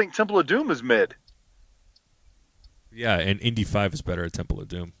I also think Temple of Doom is mid. Yeah, and Indy 5 is better at Temple of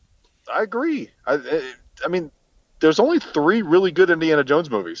Doom. I agree. I mean, there's only 3 really good Indiana Jones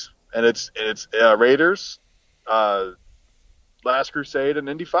movies, and it's Raiders, Last Crusade, and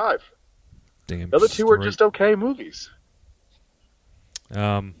Indy 5. Damn. The other 2 are straight. just okay movies.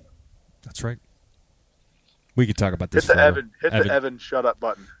 That's right. We could talk about this. Hit the forever. Evan shut up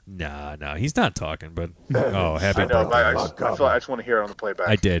button. No, he's not talking. But happy I know. birthday! I feel like I just want to hear it on the playback.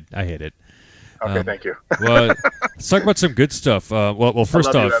 I did. I hit it. Okay, thank you. Well, let's talk about some good stuff. Well, first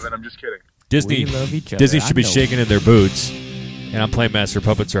I love off, you, Evan. I'm just kidding. Disney We love each other. Disney I should be know. shaking in their boots, and I'm playing Master of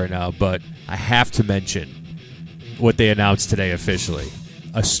Puppets right now. But I have to mention what they announced today officially: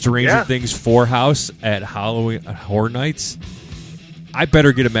 a Stranger Things 4 house at Halloween Horror Nights. I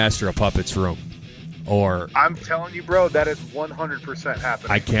better get a Master of Puppets room. or I'm telling you, bro, that is 100%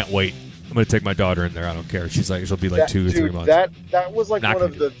 happening. I can't wait. I'm gonna take my daughter in there. I don't care. She'll be like That- 2 or 3 dude, months. That was like Not one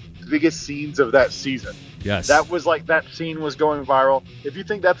of gonna the biggest scenes of that season. Yes. That was like that scene was going viral. If you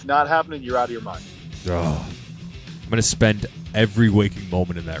think that's not happening, you're out of your mind. Oh. I'm gonna spend every waking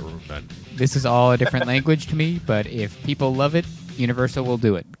moment in that room. Then This is all a different language to me, but if people love it, Universal will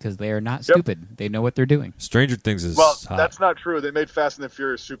do it because they are not Yep. stupid. They know what they're doing. Stranger Things is Well, hot. that's not true. They made Fast and the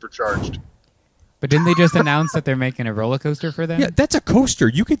Furious supercharged. But didn't they just announce that they're making a roller coaster for them? Yeah, that's a coaster.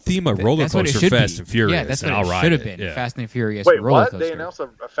 You could theme a roller That's what it coaster should Fast be. and Furious. Yeah, that's and what I'll it ride should have it. been. Yeah. Fast and Furious Wait, roller what? coaster. They announced a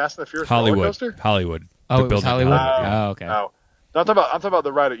Fast and the Furious roller Hollywood. coaster? Hollywood. Oh, They're it was building Hollywood? Hollywood, yeah. Oh, okay. No. I'm talking about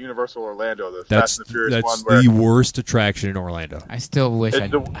the ride at Universal Orlando, the That's Fast and the Furious that's one. Where the worst attraction in Orlando. I still wish It's I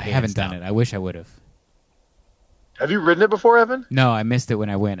the- haven't done down. it. I wish I would have. have you ridden it before, Evan? No, I missed it when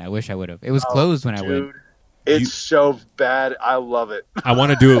I went. I wish I would have. It was closed when I went. Dude, it's so bad. I love it. I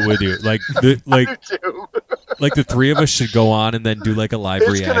want to do it with you. Like I do too. like the three of us should go on and then do like a live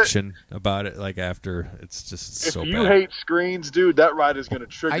It's gonna- reaction about it. Like after it's just If so you bad. hate screens, dude, that ride is going to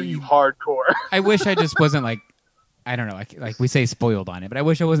trigger you hardcore. I wish I just wasn't like, I don't know, like we say spoiled on it, but I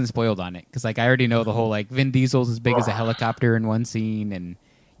wish I wasn't spoiled on it because like I already know the whole like Vin Diesel's as big as a helicopter in one scene, and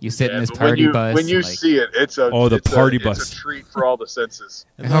you sit in this but party bus. when you and, like, see it, it's a Oh, the it's party It's bus. a treat for all the senses.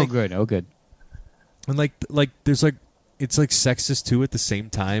 And oh like, good, oh good. and like there's like it's like sexist too at the same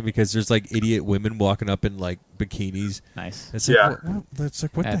time because there's like idiot women walking up in like bikinis. Nice. It's like Yeah. that's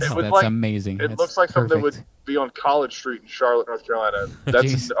like what That's, the hell? was that's like- amazing. It That's looks like something that perfect. would be on College Street in Charlotte, North Carolina. That's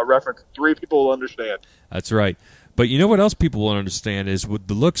Jeez. a reference 3 people will understand. That's right. But you know what else people will understand is with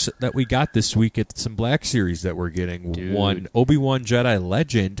the looks that we got this week at some Black Series that we're getting. Dude. One Obi-Wan Jedi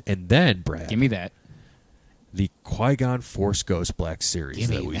Legend, and then Brad, Give me that. the Qui-Gon Force Ghost Black Series Give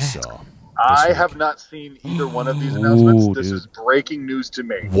me that we that. saw. I week. have not seen either one of these announcements. Ooh, This dude. is breaking news to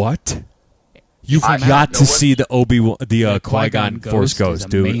me. What? You've I got have to no see the The Qui-Gon Qui-Gon Force Ghost is Ghost,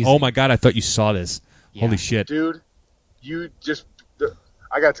 dude. amazing. Oh my god, I thought you saw this. Yeah. Holy shit. Dude, you just...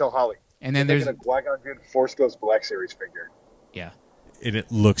 I got to tell Holly. And then They're there's making a Qui-Gon Jinn Force Ghost Black Series figure. yeah. And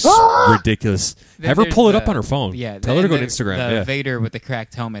it looks Ah! ridiculous. Then Have her there's pull it the- up on her phone. Yeah, Tell her to and go to the- Instagram. The Yeah. Vader with the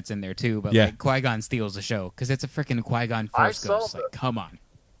cracked helmet's in there too, but Yeah. like Qui-Gon steals the show because it's a freaking Qui-Gon Force saw Ghost. Like, come on.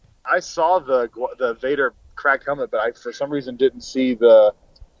 I saw the Vader cracked helmet, but I, for some reason, didn't see the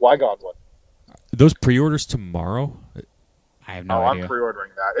Qui-Gon one. Those pre-orders tomorrow? I have no Oh, idea. I'm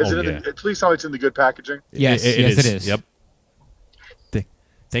pre-ordering that. Is Oh, it in yeah. the, please tell me it's in the good packaging. Yes, it yes, is. it is. Yep.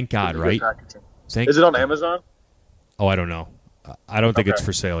 Thank God, In the right? good packaging. Thank Is it on Amazon? Oh, I don't know. I don't think Okay. it's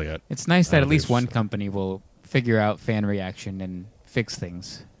for sale yet. It's nice I that don't at least think one so. company will figure out fan reaction and fix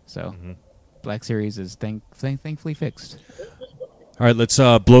things. So, Mm-hmm. Black Series is thankfully fixed. All right, let's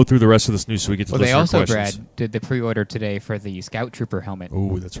blow through the rest of this news so we get to Well, they listener also, questions. Brad, did the pre-order today for the Scout Trooper helmet.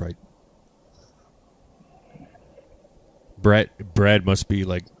 Oh, that's right. Brad must be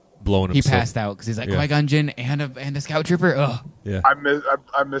like blowing He himself. passed out because he's like Yeah. Qui-Gon Jinn and a Scout Trooper. Ugh. Yeah.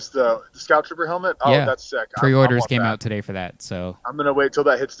 I missed the Scout Trooper helmet. Oh, Yeah. that's sick. I Pre-orders want came that. out today for that. So I'm gonna wait till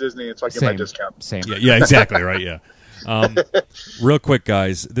that hits Disney and so I get my discount. Same. Yeah, exactly, right, yeah. Real quick,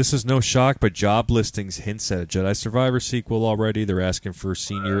 guys, this is no shock, but job listings hints at a Jedi Survivor sequel already. They're asking for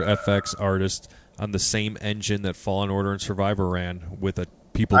senior FX artist on the same engine that Fallen Order and Survivor ran with a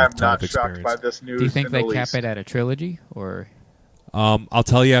people I with am ton not of shocked experience. by this news. Do you think in they the cap least. it at a trilogy or? I'll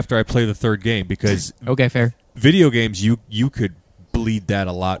tell you after I play the third game because Okay, fair. video games you could bleed that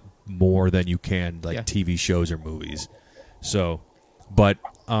a lot more than you can like Yeah. TV shows or movies. So, but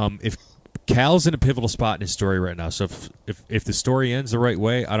if Cal's in a pivotal spot in his story right now, so if the story ends the right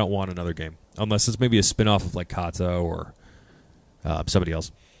way, I don't want another game unless it's maybe a spin-off of like Kata or somebody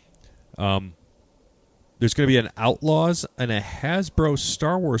else. There's going to be an Outlaws and a Hasbro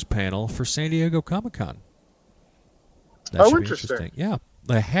Star Wars panel for San Diego Comic-Con. That Oh, should be interesting. Yeah,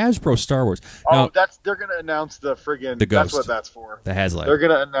 the Hasbro Star Wars. Oh, Now, they're gonna announce the friggin' The That's Ghost. what that's for. the HasLab. They're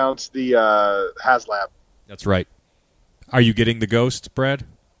gonna announce the HasLab. That's right. Are you getting the Ghost, Brad?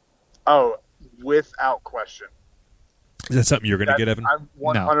 Oh, without question. Is that something you're going to get, Evan? I'm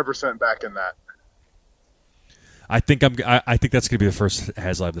 100% back in that. I think I think that's going to be the first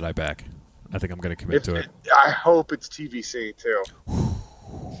HasLab that I back. I think I'm going to commit to it. I hope it's TVC too.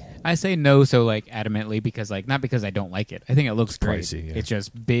 I say no so like adamantly because like not because I don't like it. I think it looks great. pricey, yeah. It's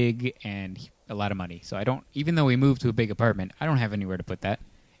just big and a lot of money. So I don't even though we moved to a big apartment, I don't have anywhere to put that.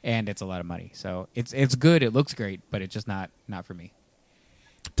 And it's a lot of money. So it's good, it looks great, but it's just not for me.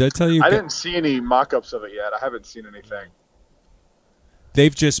 Did I tell you? I didn't see any mock-ups of it yet. I haven't seen anything.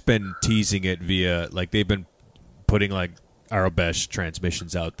 They've just been teasing it via like they've been putting like Arabesh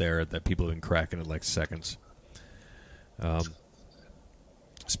transmissions out there that people have been cracking in like seconds.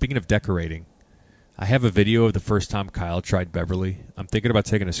 Speaking of decorating, I have a video of the first time Kyle tried Beverly. I'm thinking about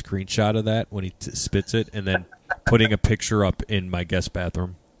taking a screenshot of that when he spits it and then putting a picture up in my guest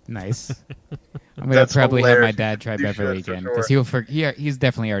bathroom. Nice. I'm gonna That's probably hilarious. have my dad try You Beverly should, for again sure. because he's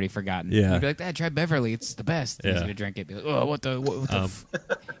definitely already forgotten. Yeah. He'd be like, "Dad, try Beverly. It's the best." And he's Yeah. gonna drink it. Be like, "Oh, what the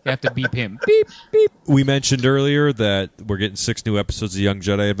you have to beep him. Beep beep." We mentioned earlier that we're getting 6 new episodes of Young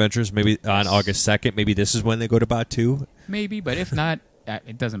Jedi Adventures. Maybe on August 2nd. Maybe this is when they go to Batuu. Maybe, but if not,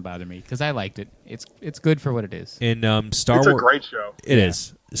 it doesn't bother me because I liked it. It's good for what it is. In Star It's Wars, a great show. It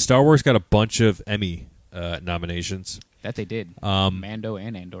is. Star Wars got a bunch of Emmy nominations. That they did. Mando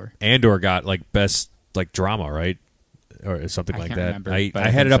and Andor. Andor got like best like drama, right, or something I like can't that. remember, I but I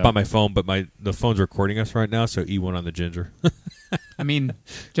had it think up so. on my phone, but the phone's recording us right now, so E1 on the ginger. I mean,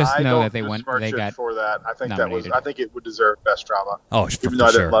 just I know don't that they went. besmirch They it got. for that. I think nominated. I think it would deserve best drama. Oh, for Even though I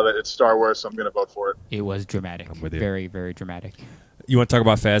didn't sure. love it, it's Star Wars, so I'm going to vote for it. It was dramatic. I'm with you. Very, very dramatic. You want to talk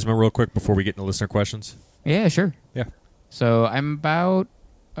about Phasma real quick before we get into listener questions? Yeah, sure. Yeah. So I'm about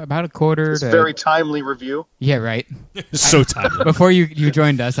a quarter It's to. a very timely review. Yeah, right. So timely. Before you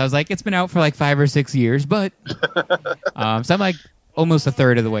joined us, I was like, it's been out for like 5 or 6 years, but so I'm like almost a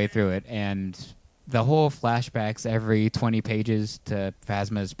third of the way through it, and the whole flashbacks every 20 pages to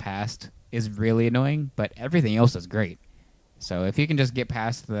Phasma's past is really annoying, but everything else is great. So if you can just get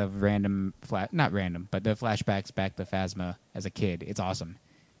past the not random, but the flashbacks back to Phasma as a kid, it's awesome.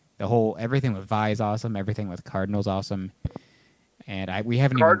 Everything with Vi is awesome. Everything with Cardinal's awesome. And we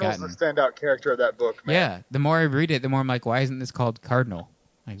haven't Cardinal's even the gotten... standout character of that book, man. Yeah, the more I read it, the more I'm like, why isn't this called Cardinal?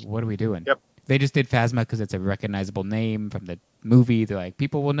 Like, what are we doing? Yep. They just did Phasma because it's a recognizable name from the movie. They're like,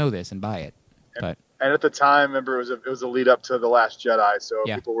 people will know this and buy it. But And at the time, remember, it was a lead up to The Last Jedi, so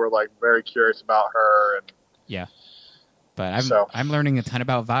Yeah. people were like very curious about her. And yeah. But So- I'm learning a ton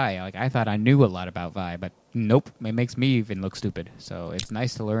about Vi. Like, I thought I knew a lot about Vi, but nope, it makes me even look stupid. So it's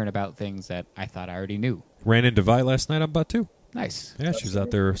nice to learn about things that I thought I already knew. Ran into Vi last night on Batuu. Nice. Yeah, she was out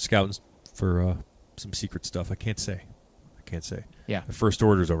there scouting for some secret stuff. I can't say. Yeah, The First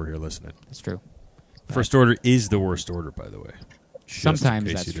Order's over here listening. that's true. First Order is the worst order, by the way. Just in Sometimes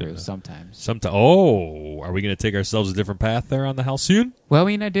case that's you didn't true. know. Sometimes. Are we going to take ourselves a different path there on the Halcyon? Well, I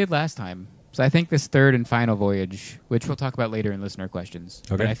mean, I did last time. So I think this third and final voyage, which we'll talk about later in listener questions.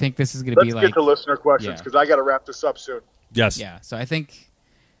 Okay. But I think this is going to let's be get like... to listener questions, yeah. because I got to wrap this up soon. Yes. Yeah, so I think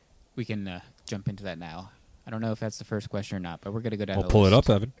we can jump into that now. I don't know if that's the first question or not, but we're going to go down I'll the pull it list.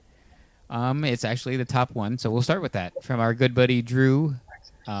 up, Evan. It's actually the top one, so we'll start with that. From our good buddy Drew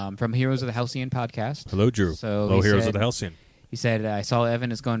from Heroes of the Halcyon podcast. Hello, Drew. So Hello, he Heroes said- of the Halcyon. He said, I saw Evan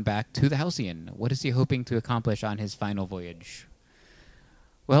is going back to the Halcyon. What is he hoping to accomplish on his final voyage?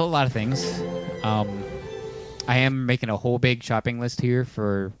 Well, a lot of things. I am making a whole big shopping list here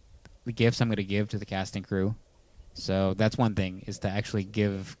for the gifts I'm going to give to the casting crew. So that's one thing, is to actually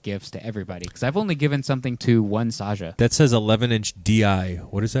give gifts to everybody. Because I've only given something to one Saja. That says 11-inch DI.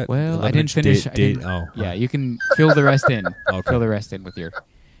 What is that? Well, I 11-inch didn't finish. Oh. Yeah, you can fill the rest in. Okay. Fill the rest in with your...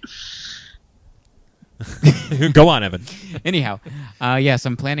 Go on, Evan. Anyhow, yes,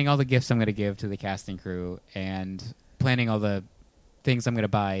 I'm planning all the gifts I'm going to give to the casting crew and planning all the things I'm going to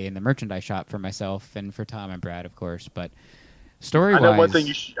buy in the merchandise shop for myself and for Tom and Brad, of course. But story-wise... I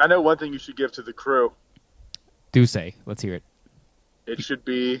know one thing you should give to the crew. Do say. Let's hear it. It should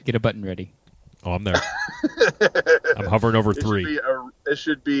be... Get a button ready. Oh, I'm there. I'm hovering over 3. It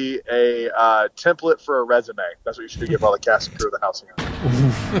should be a template for a resume. That's what you should give all the cast and crew of the Halcyon.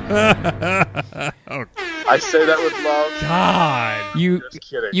 I say that with love. God. Just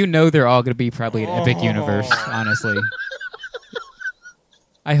kidding. You know they're all going to be probably at Epic Universe, honestly.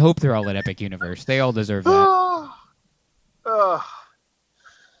 I hope they're all at Epic Universe. They all deserve that.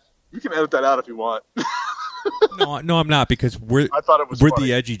 You can edit that out if you want. No, I'm not, because I thought it was we're funny.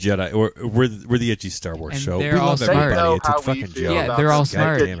 the edgy Jedi, or we're the edgy Star Wars And show. they're We all love smart. everybody. They know It's a how we fucking feel joke. Yeah, about they're all this.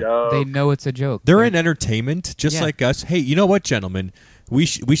 smart. Good joke. They know it's a joke. They're in entertainment, just Yeah. like us. Hey, you know what, gentlemen? We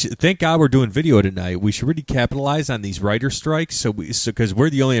should thank God we're doing video tonight. We should really capitalize on these writer strikes, because we're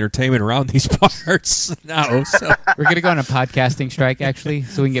the only entertainment around these parts now. So We're going to go on a podcasting strike, actually,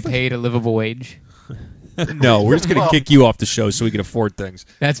 so we can get paid a livable wage. no, we're just gonna kick you off the show so we can afford things.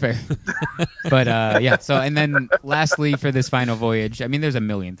 That's fair. But, yeah, so, and then lastly for this final voyage, I mean, there's a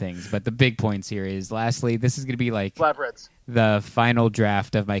million things, but the big points here is, lastly, this is going to be like Flatbreads. the final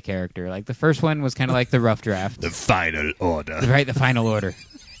draft of my character. Like, the first one was kind of like the rough draft. The final order. Right, the final order.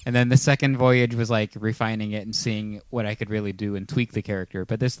 And then the second voyage was like refining it and seeing what I could really do and tweak the character.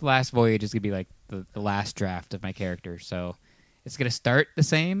 But this last voyage is going to be like the last draft of my character. So it's going to start the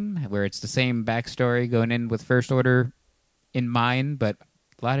same, where it's the same backstory going in with First Order in mind, but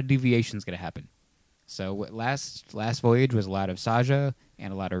a lot of deviations going to happen. So last voyage was a lot of Saja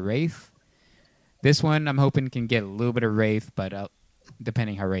and a lot of Wraith. This one I'm hoping can get a little bit of Wraith, but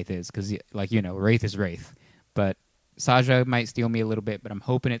depending how Wraith is, because Wraith is Wraith. But Saja might steal me a little bit, but I'm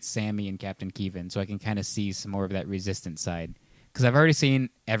hoping it's Sammy and Captain Kevin, so I can kind of see some more of that resistance side. Because I've already seen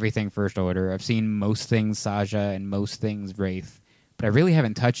everything First Order. I've seen most things Saja and most things Wraith, but I really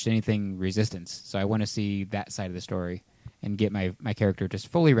haven't touched anything Resistance. So I want to see that side of the story and get my character just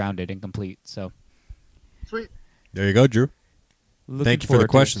fully rounded and complete. So, Sweet. There you go, Drew. Thank you for the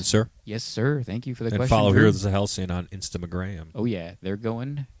question, it. sir. Yes, sir. Thank you for the And question. follow Drew. Heroes of Halcyon on Instagram. Oh, yeah. They're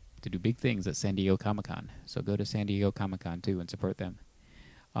going to do big things at San Diego Comic-Con. So go to San Diego Comic-Con, too, and support them.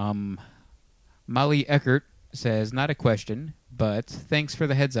 Molly Eckert says, not a question, but thanks for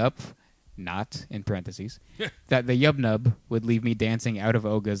the heads up, not, in parentheses, that the Yub-Nub would leave me dancing out of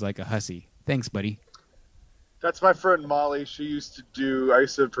Ogas like a hussy. Thanks, buddy. That's my friend Molly. I used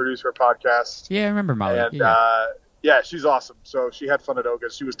to produce her podcast. Yeah, I remember Molly. And, yeah. she's awesome. So she had fun at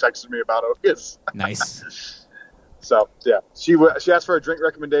Ogas. She was texting me about Ogas. Nice. So, yeah. She asked for a drink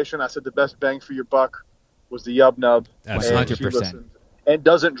recommendation. I said the best bang for your buck was the Yub-Nub. Absolutely. 100%. And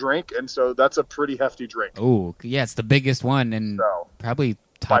doesn't drink, and so that's a pretty hefty drink. Oh, yeah, it's the biggest one, and So, probably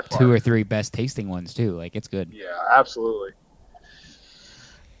top 2 or 3 best tasting ones, too. Like, it's good. Yeah, absolutely.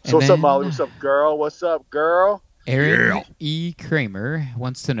 And So what's then- up, Molly? What's up, girl? What's up, girl? Aaron E. Kramer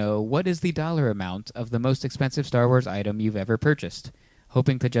wants to know, what is the dollar amount of the most expensive Star Wars item you've ever purchased?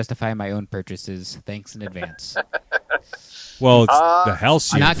 Hoping to justify my own purchases. Thanks in advance. Well, it's the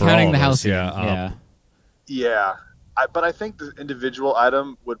Halcyon. Not for counting all the of us. Halcyon. Yeah. Yeah. But I think the individual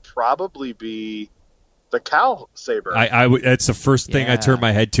item would probably be the Cal Saber. That's the first thing I Yeah. turned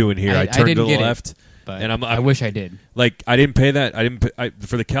my head to in here. I turned to didn't the get it, left, but and I wish I did. like I didn't pay that.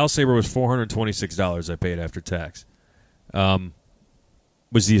 For the Cal Saber was $426. I paid after tax.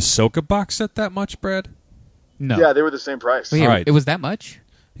 Was the Ahsoka box set that much, Brad? No. Yeah, they were the same price. Wait, All right. it was that much?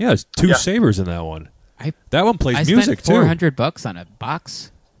 Yeah, there's 2 Yeah. sabers in that one. I That one plays music spent too. $400 on a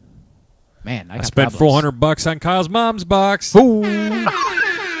box. Man, I got spent problems. $400 on Kyle's mom's box.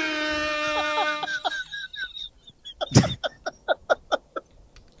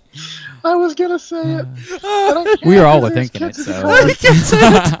 I was gonna say it. We were all thinking it, so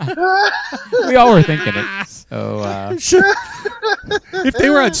we all were thinking it. So If they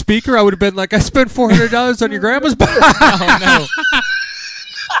were on speaker, I would have been like, I spent $400 on your grandma's box. oh no.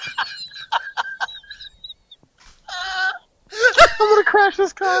 I'm gonna crash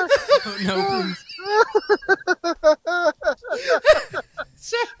this car. Oh, no,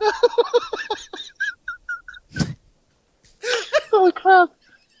 Holy crap!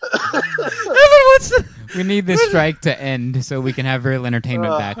 we need this strike to end so we can have real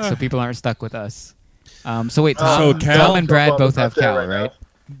entertainment back, so people aren't stuck with us. So wait, Tom, So Cal- Tom and Brad both have Up there Cal, right now. right?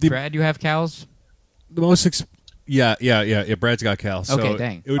 The- Brad, you have Cals? The most yeah. Brad's got Cal. So Okay,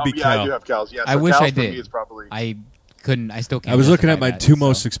 dang. It would be Yeah, Cal. I do have Cal's. Yeah, I so wish Cal's I for me did. is probably. I couldn't. I still can't. I was looking at justify my that, 2 so.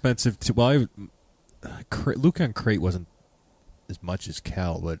 most expensive. Luke on Crate wasn't as much as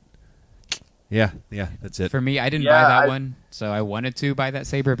Cal, but yeah, that's it. For me, I didn't Yeah, buy that I- one, so I wanted to buy that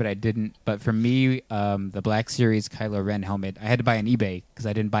saber, but I didn't. But for me, the Black Series Kylo Ren helmet, I had to buy on eBay because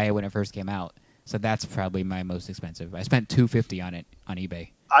I didn't buy it when it first came out. So that's probably my most expensive. I spent $250 on it on eBay.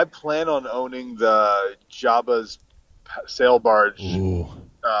 I plan on owning the Jabba's sail barge Ooh.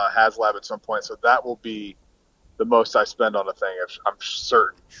 HasLab at some point, so that will be the most I spend on a thing. I'm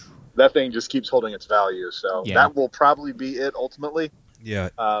certain that thing just keeps holding its value, so Yeah. that will probably be it ultimately. Yeah.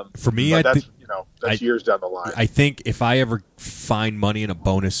 For me, But I that's think that's years down the line. I think if I ever find money in a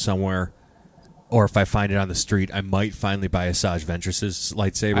bonus somewhere, or if I find it on the street, I might finally buy Asajj Ventress's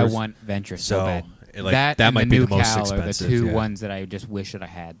lightsabers. I want Ventress so So, bad. like, that that and might the be new the most Cal expensive, are the two yeah. ones that I just wish that I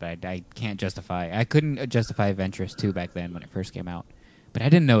had, but I can't justify. I couldn't justify Ventress 2 back then when it first came out. But I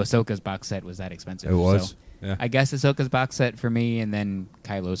didn't know Ahsoka's box set was that expensive. It was. So Yeah. I guess Ahsoka's box set for me, and then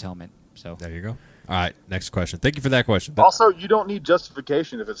Kylo's helmet. So There you go. All right, next question. Thank you for that question. Also, you don't need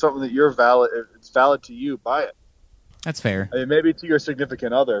justification if it's something that you're valid. If it's valid to you, buy it. that's fair. I mean, maybe to your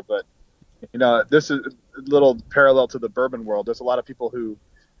significant other, but this is a little parallel to the bourbon world. There's a lot of people who,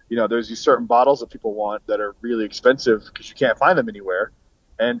 there's these certain bottles that people want that are really expensive because you can't find them anywhere.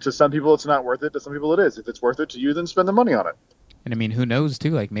 And to some people, it's not worth it. To some people, it is. If it's worth it to you, then spend the money on it. And I mean, who knows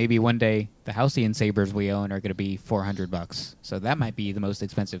too? Like maybe one day the Halcyon sabers we own are going to be $400. So that might be the most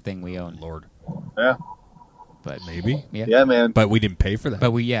expensive thing we own. Lord, Yeah, But maybe. yeah. yeah, man. But we didn't pay for that.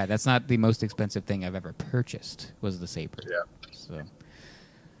 But that's not the most expensive thing I've ever purchased was the saber. Yeah. So,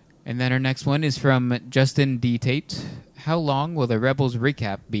 and then our next one is from Justin D. Tate. How long will the Rebels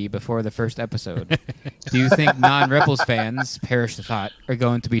recap be before the first episode? Do you think non-Rebels fans, perish the thought, are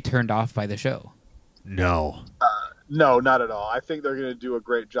going to be turned off by the show? No. No, not at all. I think they're going to do a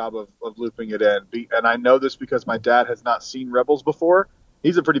great job of looping it in. And I know this because my dad has not seen Rebels before.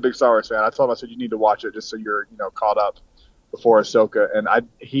 He's a pretty big Star Wars fan. I told him, I said, you need to watch it just so you're, caught up before Ahsoka. And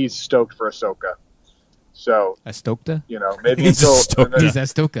he's stoked for Ahsoka. So, Ahsoka? Maybe He's until stoked. He's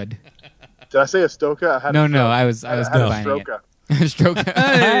Ahsoka. Did I say Ahsoka? No, I was combining it. Ahsoka. I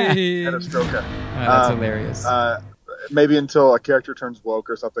had a stroke. That's hilarious. Maybe until a character turns woke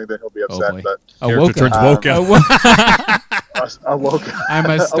or something, then he'll be upset. boy. But Character turns woke out. a woke. I'm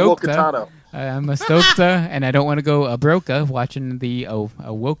a A Stokta. Wokatano. I'm a Stokta, and I don't want to go a Broca watching the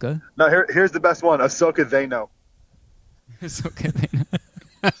Awoka. No, here's the best one. Ahsoka, they know. Ahsoka.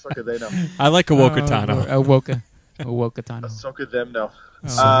 Ahsoka, they know. I like a Wokatano. Awoka. Awokatano. Ahsoka, them know. Oh,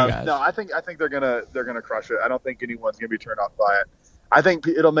 my gosh. No, I think they're gonna crush it. I don't think anyone's gonna be turned off by it. I think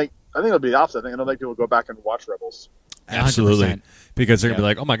it'll be the opposite. I think it'll make people go back and watch Rebels. Absolutely. 100%. Because they're going to be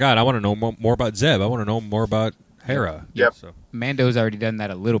like, oh my God, I want to know more about Zeb. I want to know more about Hera. Yep. So. Mando's already done that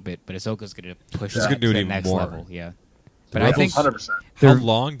a little bit, but Ahsoka's going to push She's that gonna do it to the even next more. level. Yeah. But I think 100%. How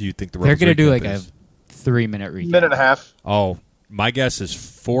long do you think the they're Rebels going to do recap like is? a 3-minute recap. Minute and a half. Oh, my guess is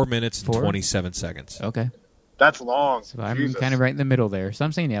 4 minutes and 4? 27 seconds. Okay. That's long. So I'm Jesus. kind of right in the middle there. So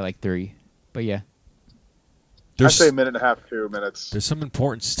I'm saying, like 3. But yeah. I'd say a minute and a half, 2 minutes. There's some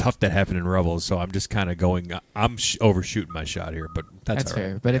important stuff that happened in Rebels, so I'm just kind of going. I'm overshooting my shot here, but that's all right.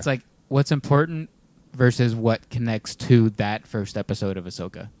 fair. But it's like what's important versus what connects to that first episode of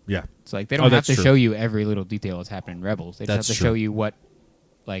Ahsoka. Yeah. It's like they don't have that's to true. show you every little detail that's happening in Rebels. They just That's have to true. show you what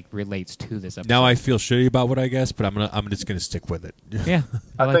relates to this episode. Now I feel shitty about what I guess, but I'm just gonna stick with it. Yeah,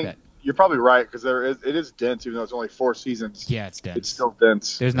 I like think that. you're probably right because it is dense, even though it's only 4 seasons. Yeah, it's dense. It's still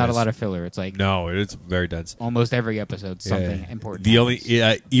dense. There's not a Yes. lot of filler. It's like No, it's very dense. almost every episode something Yeah. important. The only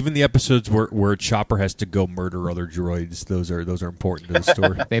happens. even the episodes where Chopper has to go murder other droids, those are important to the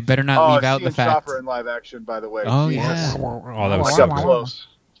story. They better not leave out seeing the fact. Chopper in live action, by the way. Oh, Jesus. yeah. Oh, that was Like so up good. close.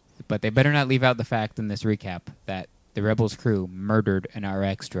 But they better not leave out the fact in this recap that the Rebels crew murdered an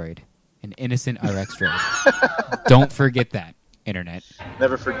RX droid, an innocent RX droid. Don't forget that, Internet.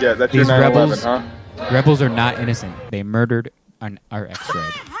 Never forget. That's These your 9/11, rebels- huh? Rebels are not innocent. They murdered an RX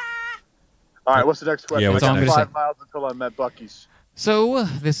droid. All right, what's the next question? Yeah, I what's got next? 5 miles until I'm at Bucky's. So,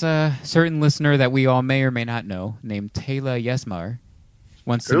 this certain listener that we all may or may not know, named Taylor Yesmar,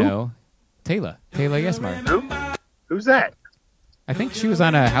 wants to Who? know... Taylor Yesmar. Who? Who's that? I think she was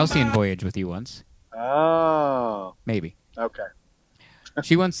on a Halcyon voyage with you once. Oh, Maybe. okay.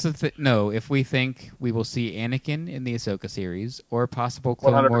 She wants to know if we think we will see Anakin in the Ahsoka series or possible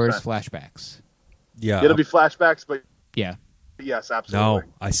Clone 100%. Wars flashbacks. Yeah. It'll be flashbacks, but Yeah. yes, No, absolutely.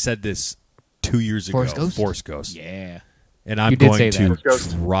 I said this 2 years ago. Force Ghost? Force Ghost. Yeah. And I'm You did going say to that. Force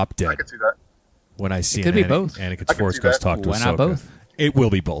Ghost. drop I dead can see that. when I see It could be both. Anakin's I can Force see Ghost that. talk to Why Ahsoka. not both? It will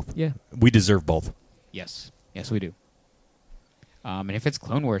be both. Yeah. We deserve both. Yes. Yes, we do. And if it's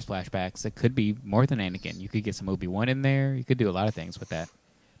Clone Wars flashbacks, it could be more than Anakin. You could get some Obi-Wan in there. You could do a lot of things with that.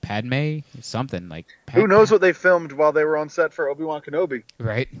 Padme, something like... Who knows what they filmed while they were on set for Obi-Wan Kenobi?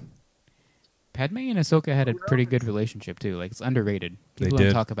 Right? Padme and Ahsoka had a pretty good relationship, too. Like, it's underrated. They People don't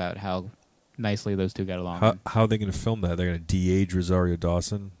did. talk about how nicely those two got along. How are they going to film that? They're going to de-age Rosario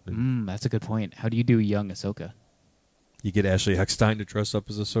Dawson? That's a good point. How do you do young Ahsoka? You get Ashley Eckstein to dress up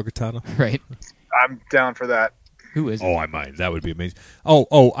as Ahsoka Tano? Right? I'm down for that. Who is it? Oh, I might. That would be amazing.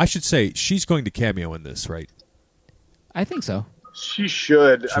 Oh, I should say, she's going to cameo in this, right? I think so. She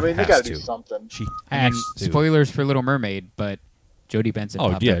should. She I mean, they has got to to. do something. She And has to. spoilers for Little Mermaid, but Jodie Benson Oh,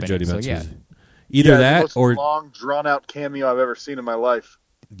 popped yeah, up in Jodie it, so Benson. yeah. was- Either Yeah, the that most or... long, drawn-out cameo I've ever seen in my life.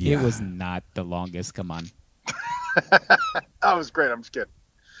 Yeah. It was not the longest. Come on. That was great. I'm just kidding.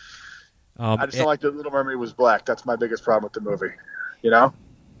 I just don't like that Little Mermaid was black. That's my biggest problem with the movie. You know?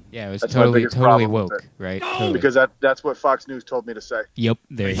 Yeah, it was That's my totally biggest problem with woke, it. right? Totally. Because that's what Fox News told me to say. Yep,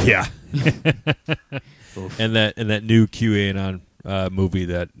 there you go. Yeah. Oof. and that new QAnon movie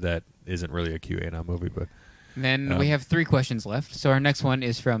that isn't really a QAnon movie, but... And then we have 3 questions left. So our next one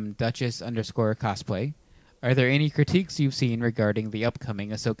is from Duchess_cosplay. Are there any critiques you've seen regarding the upcoming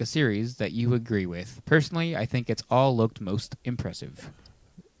Ahsoka series that you agree with? Personally, I think it's all looked most impressive.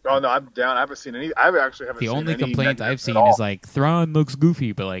 Oh no, I'm down. I haven't seen any. I actually haven't. The seen only any complaint negatives I've at seen all. is like Thrawn looks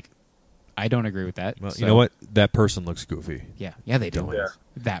goofy, but like I don't agree with that. Well, So, you know what? That person looks goofy. Yeah, they do. Yeah.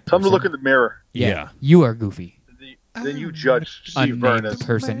 That Tell them to person. look in the mirror. Yeah. You are goofy. Then you judge Steve Byrne Unnamed as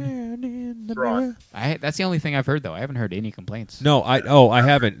person. Thrawn. That's the only thing I've heard though. I haven't heard any complaints. No, I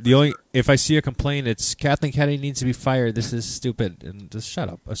haven't. The only if I see a complaint, it's Kathleen Kennedy needs to be fired. This is stupid, and just shut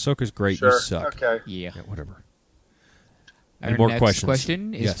up. Ahsoka's great. Sure. You suck. Okay. Yeah. Yeah, whatever. Our Any more next questions?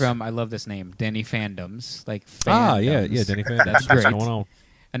 question is Yes. from I love this name, Denny Fandoms. Like Yeah, fandoms. Denny Fan. That's What's great. going on?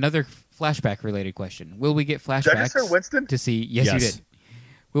 Another flashback-related question. Will we get Did I just flashbacks say Winston? to see... Yes, you Yes. did.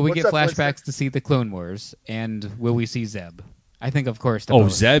 Will we What's get up, flashbacks Winston? to see the Clone Wars? And will we see Zeb? I think, of course, the Oh,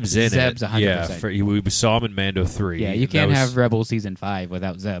 both. Zeb's in Zeb's it. 100%. Yeah, we saw him in Mando 3. Yeah, you That can't was- have Rebel Season 5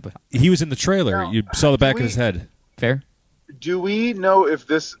 without Zeb. He was in the trailer. Now, You saw the back do of his we- head. Fair? Do we know if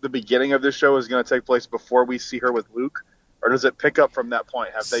the beginning of this show is going to take place before we see her with Luke, or does it pick up from that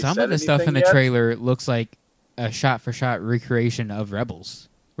point? Have they Some said of the stuff in anything the yet? trailer looks like a shot-for-shot recreation of Rebels,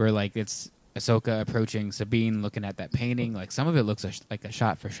 where like it's Ahsoka approaching Sabine, looking at that painting. Like some of it looks like a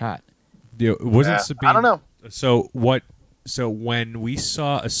shot-for-shot. Yeah, wasn't Yeah, Sabine? I don't know. So what? So when we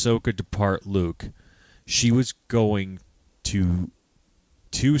saw Ahsoka depart Luke, she was going to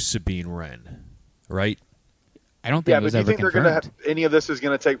Sabine Wren, right? I don't think Yeah, it but was do you ever think they're confirmed. going to have any of this is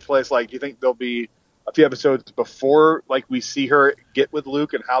going to take place? Like, do you think there'll be a few episodes before, like, we see her get with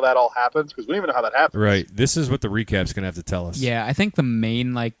Luke and how that all happens? Because we don't even know how that happens. Right. This is what the recap's going to have to tell us. Yeah, I think the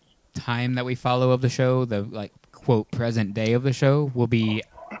main like time that we follow of the show, the like quote present day of the show, will be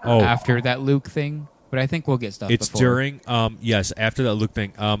after that Luke thing. But I think we'll get stuff. It's before. during. Yes, after that Luke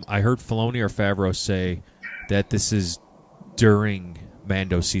thing. I heard Filoni or Favreau say that this is during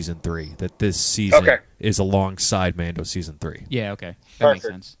Mando season 3. That this season is alongside Mando season 3. Yeah, okay, that makes Perfect.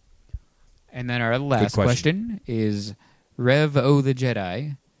 sense. And then our last question. question is Rev O the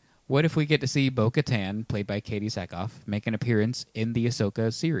Jedi. What if we get to see Bo-Katan, played by Katie Sackhoff, make an appearance in the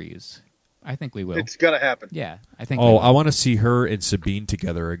Ahsoka series? I think we will. It's going to happen. Yeah, I think. we Oh, will. I want to see her and Sabine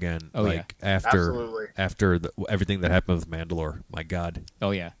together again. Oh, like yeah. Absolutely. after everything that happened with Mandalore. My God. Oh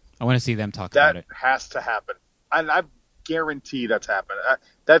yeah, I want to see them talk about That it. has to happen. And I guarantee that's happened.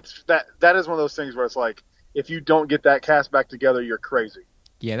 That is one of those things where it's like, if you don't get that cast back together, you're crazy.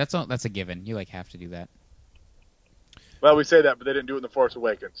 Yeah, that's a given. You like have to do that. Well, we say that, but they didn't do it in The Force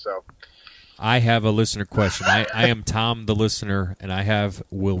Awakens, so. I have a listener question. I am Tom, the listener, and I have: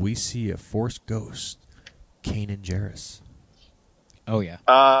 will we see a Force ghost, Kanan Jarrus? Oh yeah.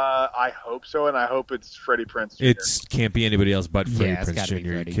 I hope so, and I hope it's Freddie Prinze Jr. It can't be anybody else but Freddie Yeah, it's Prinze gotta Jr. be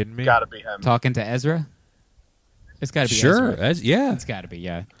Are you Freddie. kidding me? Gotta be him. Talking to Ezra. It's got to be Sure. Ezra. Yeah. It's got to be.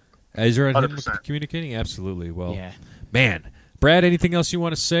 Yeah. Ezra and him 100%. communicating? Absolutely. Well, Yeah. man. Brad, anything else you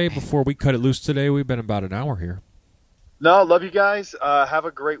want to say before we cut it loose today? We've been about an hour here. No, love you guys. Have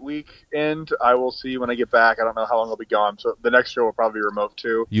a great weekend. I will see you when I get back. I don't know how long I'll be gone, so the next show will probably be remote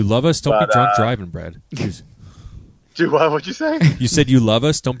too. You love us? Don't But, be drunk driving, Brad. Do what? What'd you say? You said you love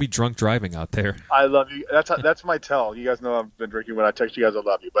us? Don't be drunk driving out there. I love you. That's my tell. You guys know I've been drinking when I text you guys. I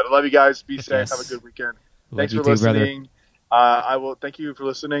love you, but I love you guys. Be safe. Yes. Have a good weekend. Love Thanks you for too, brother. listening. I will thank you for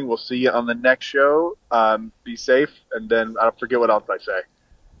listening. We'll see you on the next show. Be safe, and then I forget what else I say.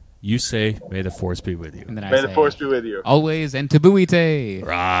 You say, may the Force be with you. And then I May say, the Force be with you. always and Tabuite.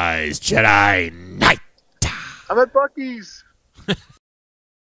 Rise, Jedi Knight. I'm at Bucky's.